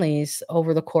friendlies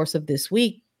over the course of this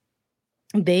week,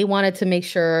 they wanted to make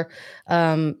sure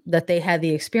that they had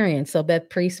the experience. So Beth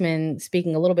Priestman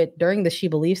speaking a little bit during the She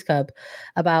Believes Cup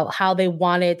about how they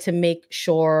wanted to make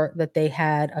sure that they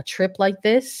had a trip like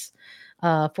this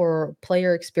for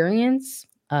player experience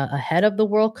ahead of the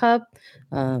World Cup,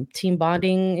 team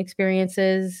bonding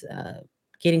experiences,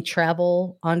 getting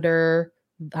travel on their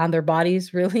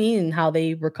bodies really and how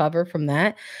they recover from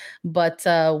that. But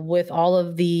with all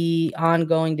of the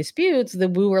ongoing disputes,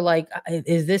 that we were like,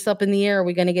 is this up in the air? Are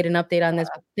we going to get an update on this?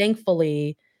 But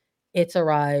thankfully, it's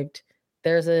arrived.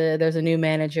 There's a new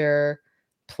manager.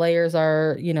 Players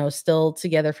are, still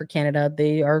together for Canada.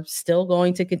 They are still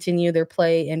going to continue their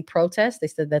play in protest. They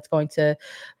said that's going to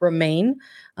remain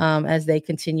as they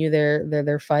continue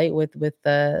their fight with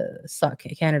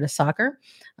Canada soccer.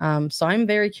 So I'm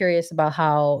very curious about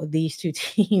how these two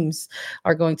teams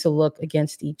are going to look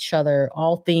against each other,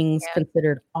 all things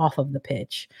considered off of the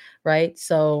pitch, right?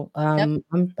 So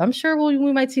I'm sure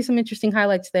we might see some interesting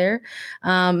highlights there.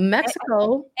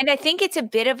 Mexico. And I think it's a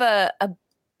bit of a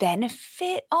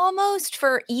benefit almost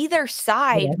for either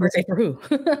side. For who?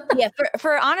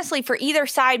 for honestly, for either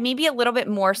side, maybe a little bit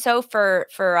more so for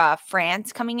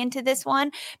France coming into this one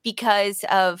because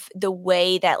of the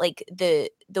way that like the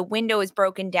the window is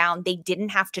broken down. They didn't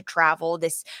have to travel.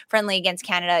 This friendly against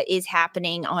Canada is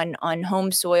happening on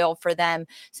home soil for them,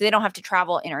 so they don't have to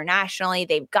travel internationally.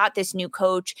 They've got this new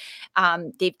coach.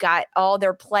 They've got all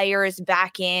their players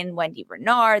back in, Wendy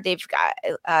Renard. They've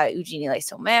got Eugenie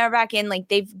Le-Sommer back in. Like,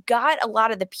 they've got a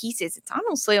lot of the pieces. It's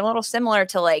honestly a little similar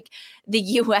to like the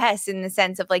U.S. in the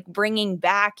sense of like bringing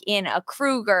back in a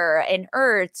Kruger and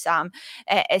Ertz,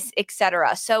 et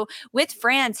cetera. So with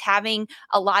France having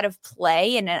a lot of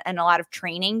play and a lot of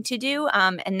training to do,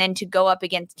 and then to go up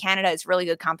against Canada is really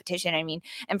good competition. I mean,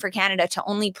 and for Canada to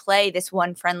only play this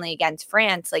one friendly against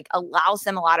France, like, allows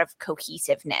them a lot of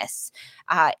cohesiveness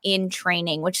in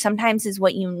training, which sometimes is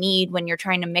what you need when you're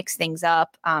trying to mix things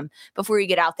up before you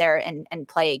get out there and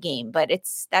play a game. But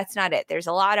that's not it. There's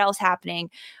a lot else happening.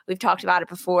 We've talked about it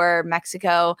before.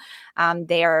 Mexico,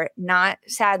 they are not,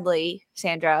 sadly,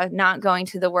 Sandra, not going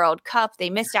to the World Cup. They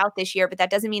missed out this year, but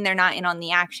that doesn't mean they're not in on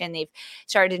the action. They've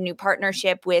started a new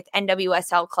partnership with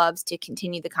NWSL clubs to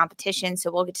continue the competition.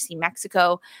 So we'll get to see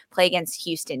Mexico play against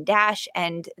Houston Dash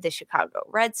and the Chicago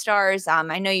Red Stars.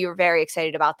 I know you were very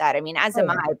excited about that. I mean, as am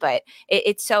I, but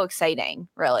it's so exciting,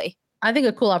 really. I think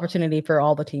a cool opportunity for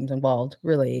all the teams involved,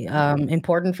 really.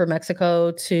 Important for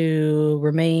Mexico to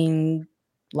remain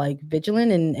like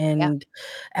vigilant and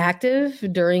active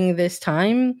during this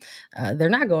time. They're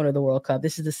not going to the World Cup.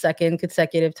 This is the second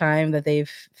consecutive time that they've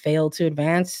failed to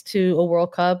advance to a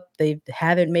World Cup. They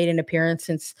haven't made an appearance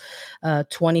since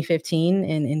 2015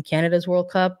 in Canada's World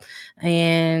Cup.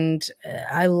 And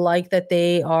I like that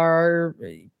they are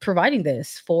providing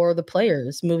this for the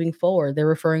players moving forward. They're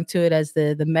referring to it as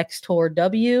the Mex Tour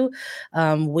W.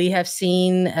 We have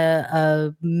seen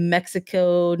a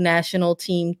Mexico national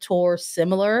team tour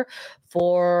similar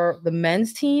for the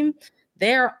men's team.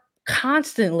 They're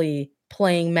constantly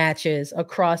playing matches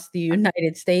across the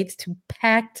United States to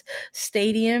packed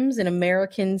stadiums in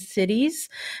American cities.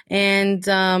 And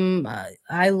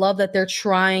I love that they're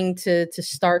trying to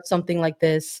start something like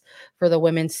this for the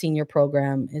women's senior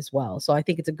program as well. So I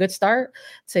think it's a good start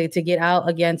to get out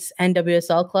against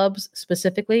NWSL clubs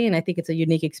specifically. And I think it's a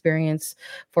unique experience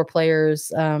for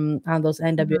players on those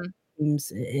NWSL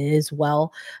teams as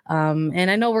well.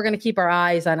 And I know we're going to keep our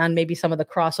eyes on maybe some of the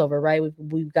crossover, right?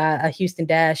 We've got a Houston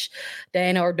Dash,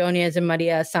 Diana Ordonez and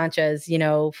Maria Sanchez,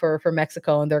 for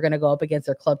Mexico, and they're going to go up against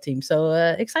their club team. So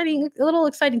exciting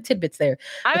tidbits there.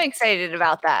 I'm excited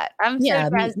about that. I'm so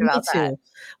jazzed about that.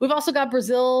 We've also got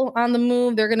Brazil on the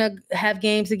move. They're going to have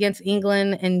games against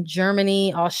England and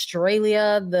Germany,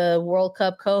 Australia, the World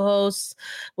Cup co-hosts,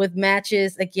 with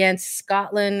matches against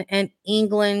Scotland and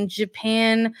England,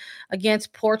 Japan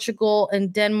against Portugal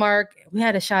and Denmark. We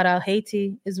had to shout out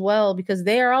Haiti as well, because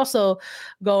they are also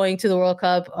going to the World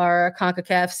Cup. Our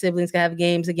CONCACAF siblings have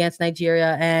games against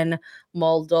Nigeria and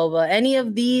Moldova. Any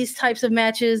of these types of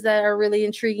matches that are really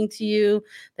intriguing to you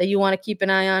that you want to keep an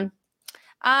eye on?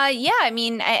 Yeah, I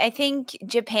mean, I think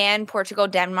Japan, Portugal,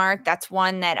 Denmark, that's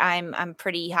one that I'm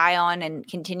pretty high on and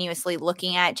continuously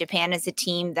looking at. Japan is a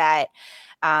team that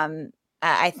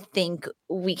I think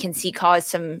we can see cause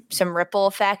some ripple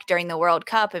effect during the World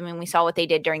Cup. I mean, we saw what they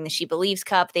did during the She Believes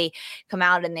Cup. They come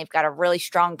out and they've got a really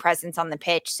strong presence on the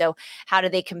pitch. So how do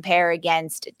they compare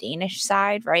against a Danish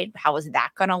side, right? How is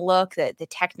that going to look? The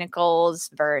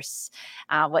technicals versus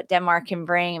what Denmark can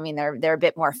bring. I mean, they're a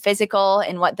bit more physical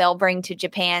in what they'll bring to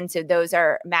Japan. So those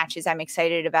are matches I'm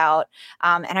excited about.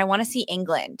 And I want to see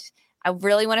England. I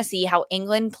really want to see how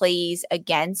England plays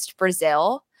against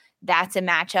Brazil. That's a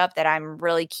matchup that I'm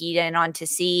really keyed in on to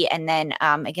see. And then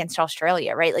against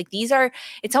Australia, right? Like,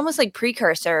 it's almost like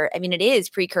precursor. I mean, it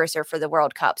is precursor for the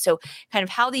World Cup. So kind of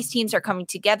how these teams are coming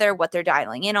together, what they're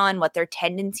dialing in on, what their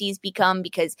tendencies become.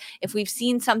 Because if we've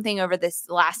seen something over this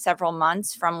last several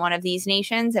months from one of these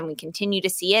nations, and we continue to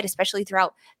see it, especially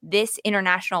throughout this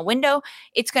international window,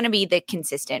 it's going to be the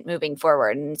consistent moving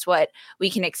forward. And it's what we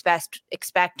can expect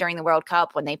during the World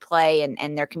Cup when they play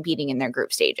and they're competing in their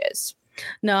group stages.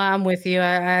 No, I'm with you.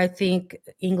 I think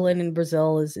England and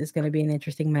Brazil is going to be an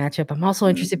interesting matchup. I'm also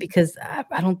interested because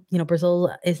I don't,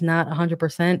 Brazil is not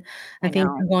 100%. I think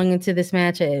going into this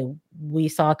match, we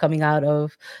saw coming out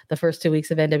of the first 2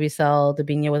 weeks of NWSL,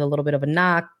 Debinha with a little bit of a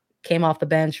knock, came off the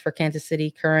bench for Kansas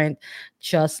City Current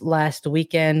just last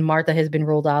weekend. Martha has been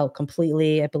ruled out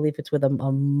completely. I believe it's with a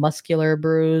muscular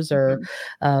bruise or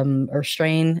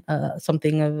strain,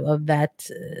 something of that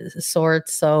sort.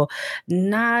 So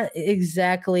not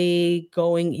exactly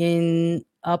going in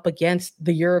up against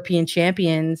the European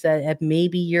champions at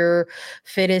maybe your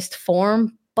fittest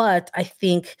form. But I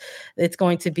think it's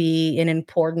going to be an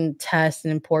important test,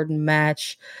 an important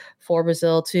match for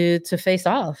Brazil to face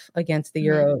off against the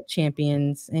Euro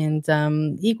champions, and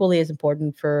equally as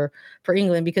important for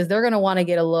England, because they're going to want to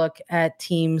get a look at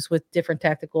teams with different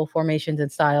tactical formations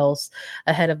and styles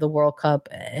ahead of the World Cup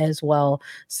as well.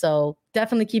 So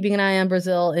definitely keeping an eye on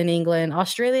Brazil and England.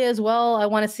 Australia as well. I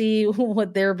want to see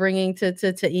what they're bringing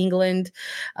to England,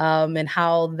 and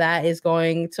how that is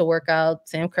going to work out.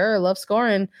 Sam Kerr loves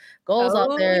scoring goals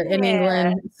out there in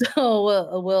England,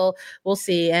 so we'll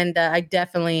see. And I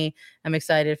definitely am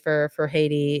excited for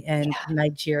Haiti and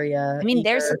Nigeria. I mean,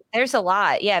 there's a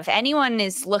lot. Yeah, if anyone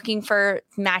is looking for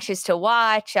matches to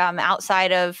watch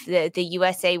outside of the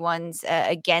USA ones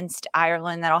against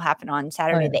Ireland, that'll happen on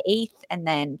Saturday the 8th, and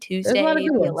then Tuesday the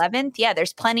 11th. Yeah,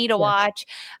 there's plenty to watch.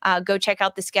 Go check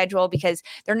out the schedule, because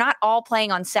they're not all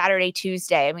playing on Saturday,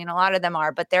 Tuesday. I mean, a lot of them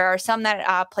are, but there are some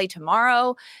that play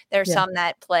tomorrow. There's some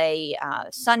that play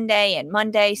Sunday and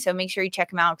Monday. So make sure you check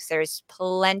them out, because there's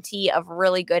plenty of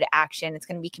really good action. It's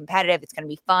going to be competitive. It's going to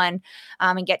be fun,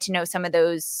 and get to know some of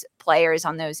those players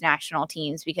on those national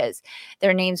teams, because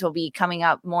their names will be coming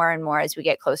up more and more as we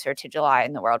get closer to July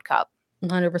in the World Cup.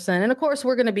 100%. And of course,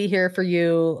 we're going to be here for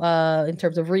you in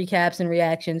terms of recaps and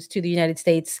reactions to the United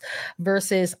States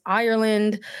versus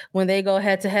Ireland when they go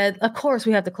head to head. Of course,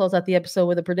 we have to close out the episode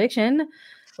with a prediction.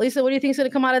 Lisa, what do you think is going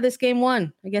to come out of this game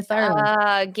one against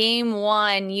Ireland? Game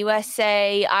one,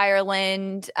 USA,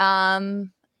 Ireland.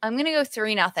 I'm going to go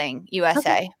 3-0 USA.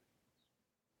 Okay.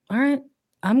 All right.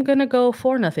 I'm going to go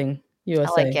 4-0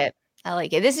 USA. I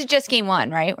like it. This is just game one,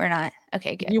 right? We're not.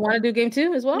 Okay, good. You want to do game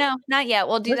two as well? No, not yet.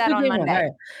 We'll do that on Monday.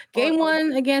 Right. Game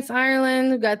one against Ireland.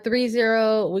 We got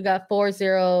 3-0. We got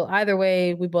 4-0. Either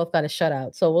way, we both got a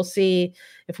shutout. So we'll see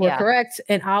if we're correct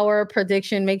in our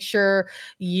prediction. Make sure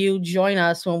you join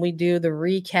us when we do the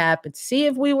recap and see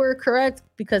if we were correct,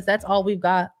 because that's all we've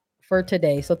got for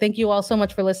today. So thank you all so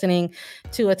much for listening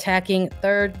to Attacking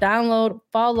Third. Download,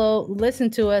 follow, listen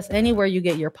to us anywhere you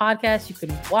get your podcasts. You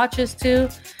can watch us too.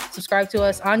 Subscribe to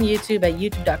us on YouTube at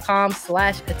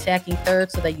youtube.com/Attacking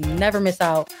Third, so that you never miss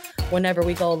out whenever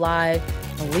we go live.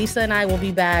 And Lisa and I will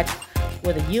be back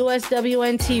with a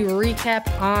USWNT recap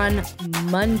on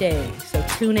Monday. So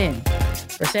tune in.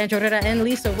 For Sandra Herrera and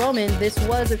Lisa Roman, this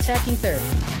was Attacking Third.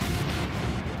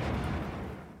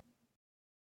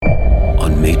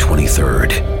 On May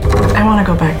 23rd, I want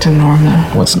to go back to normal.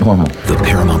 What's normal? the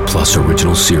Paramount Plus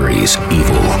original series,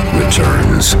 Evil,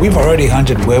 returns. We've already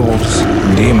hunted werewolves,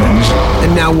 demons.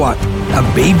 And now what? A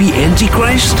baby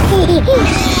Antichrist?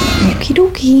 Okie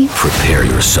dokie. Prepare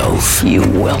yourself. You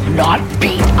will not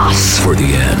beat us. For the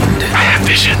end. I have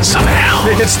visions of hell.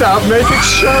 Make it stop, make it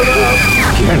shut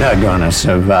up. You're not gonna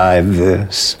survive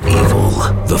this. Evil,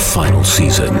 the final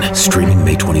season. Streaming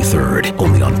May 23rd,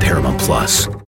 only on Paramount Plus.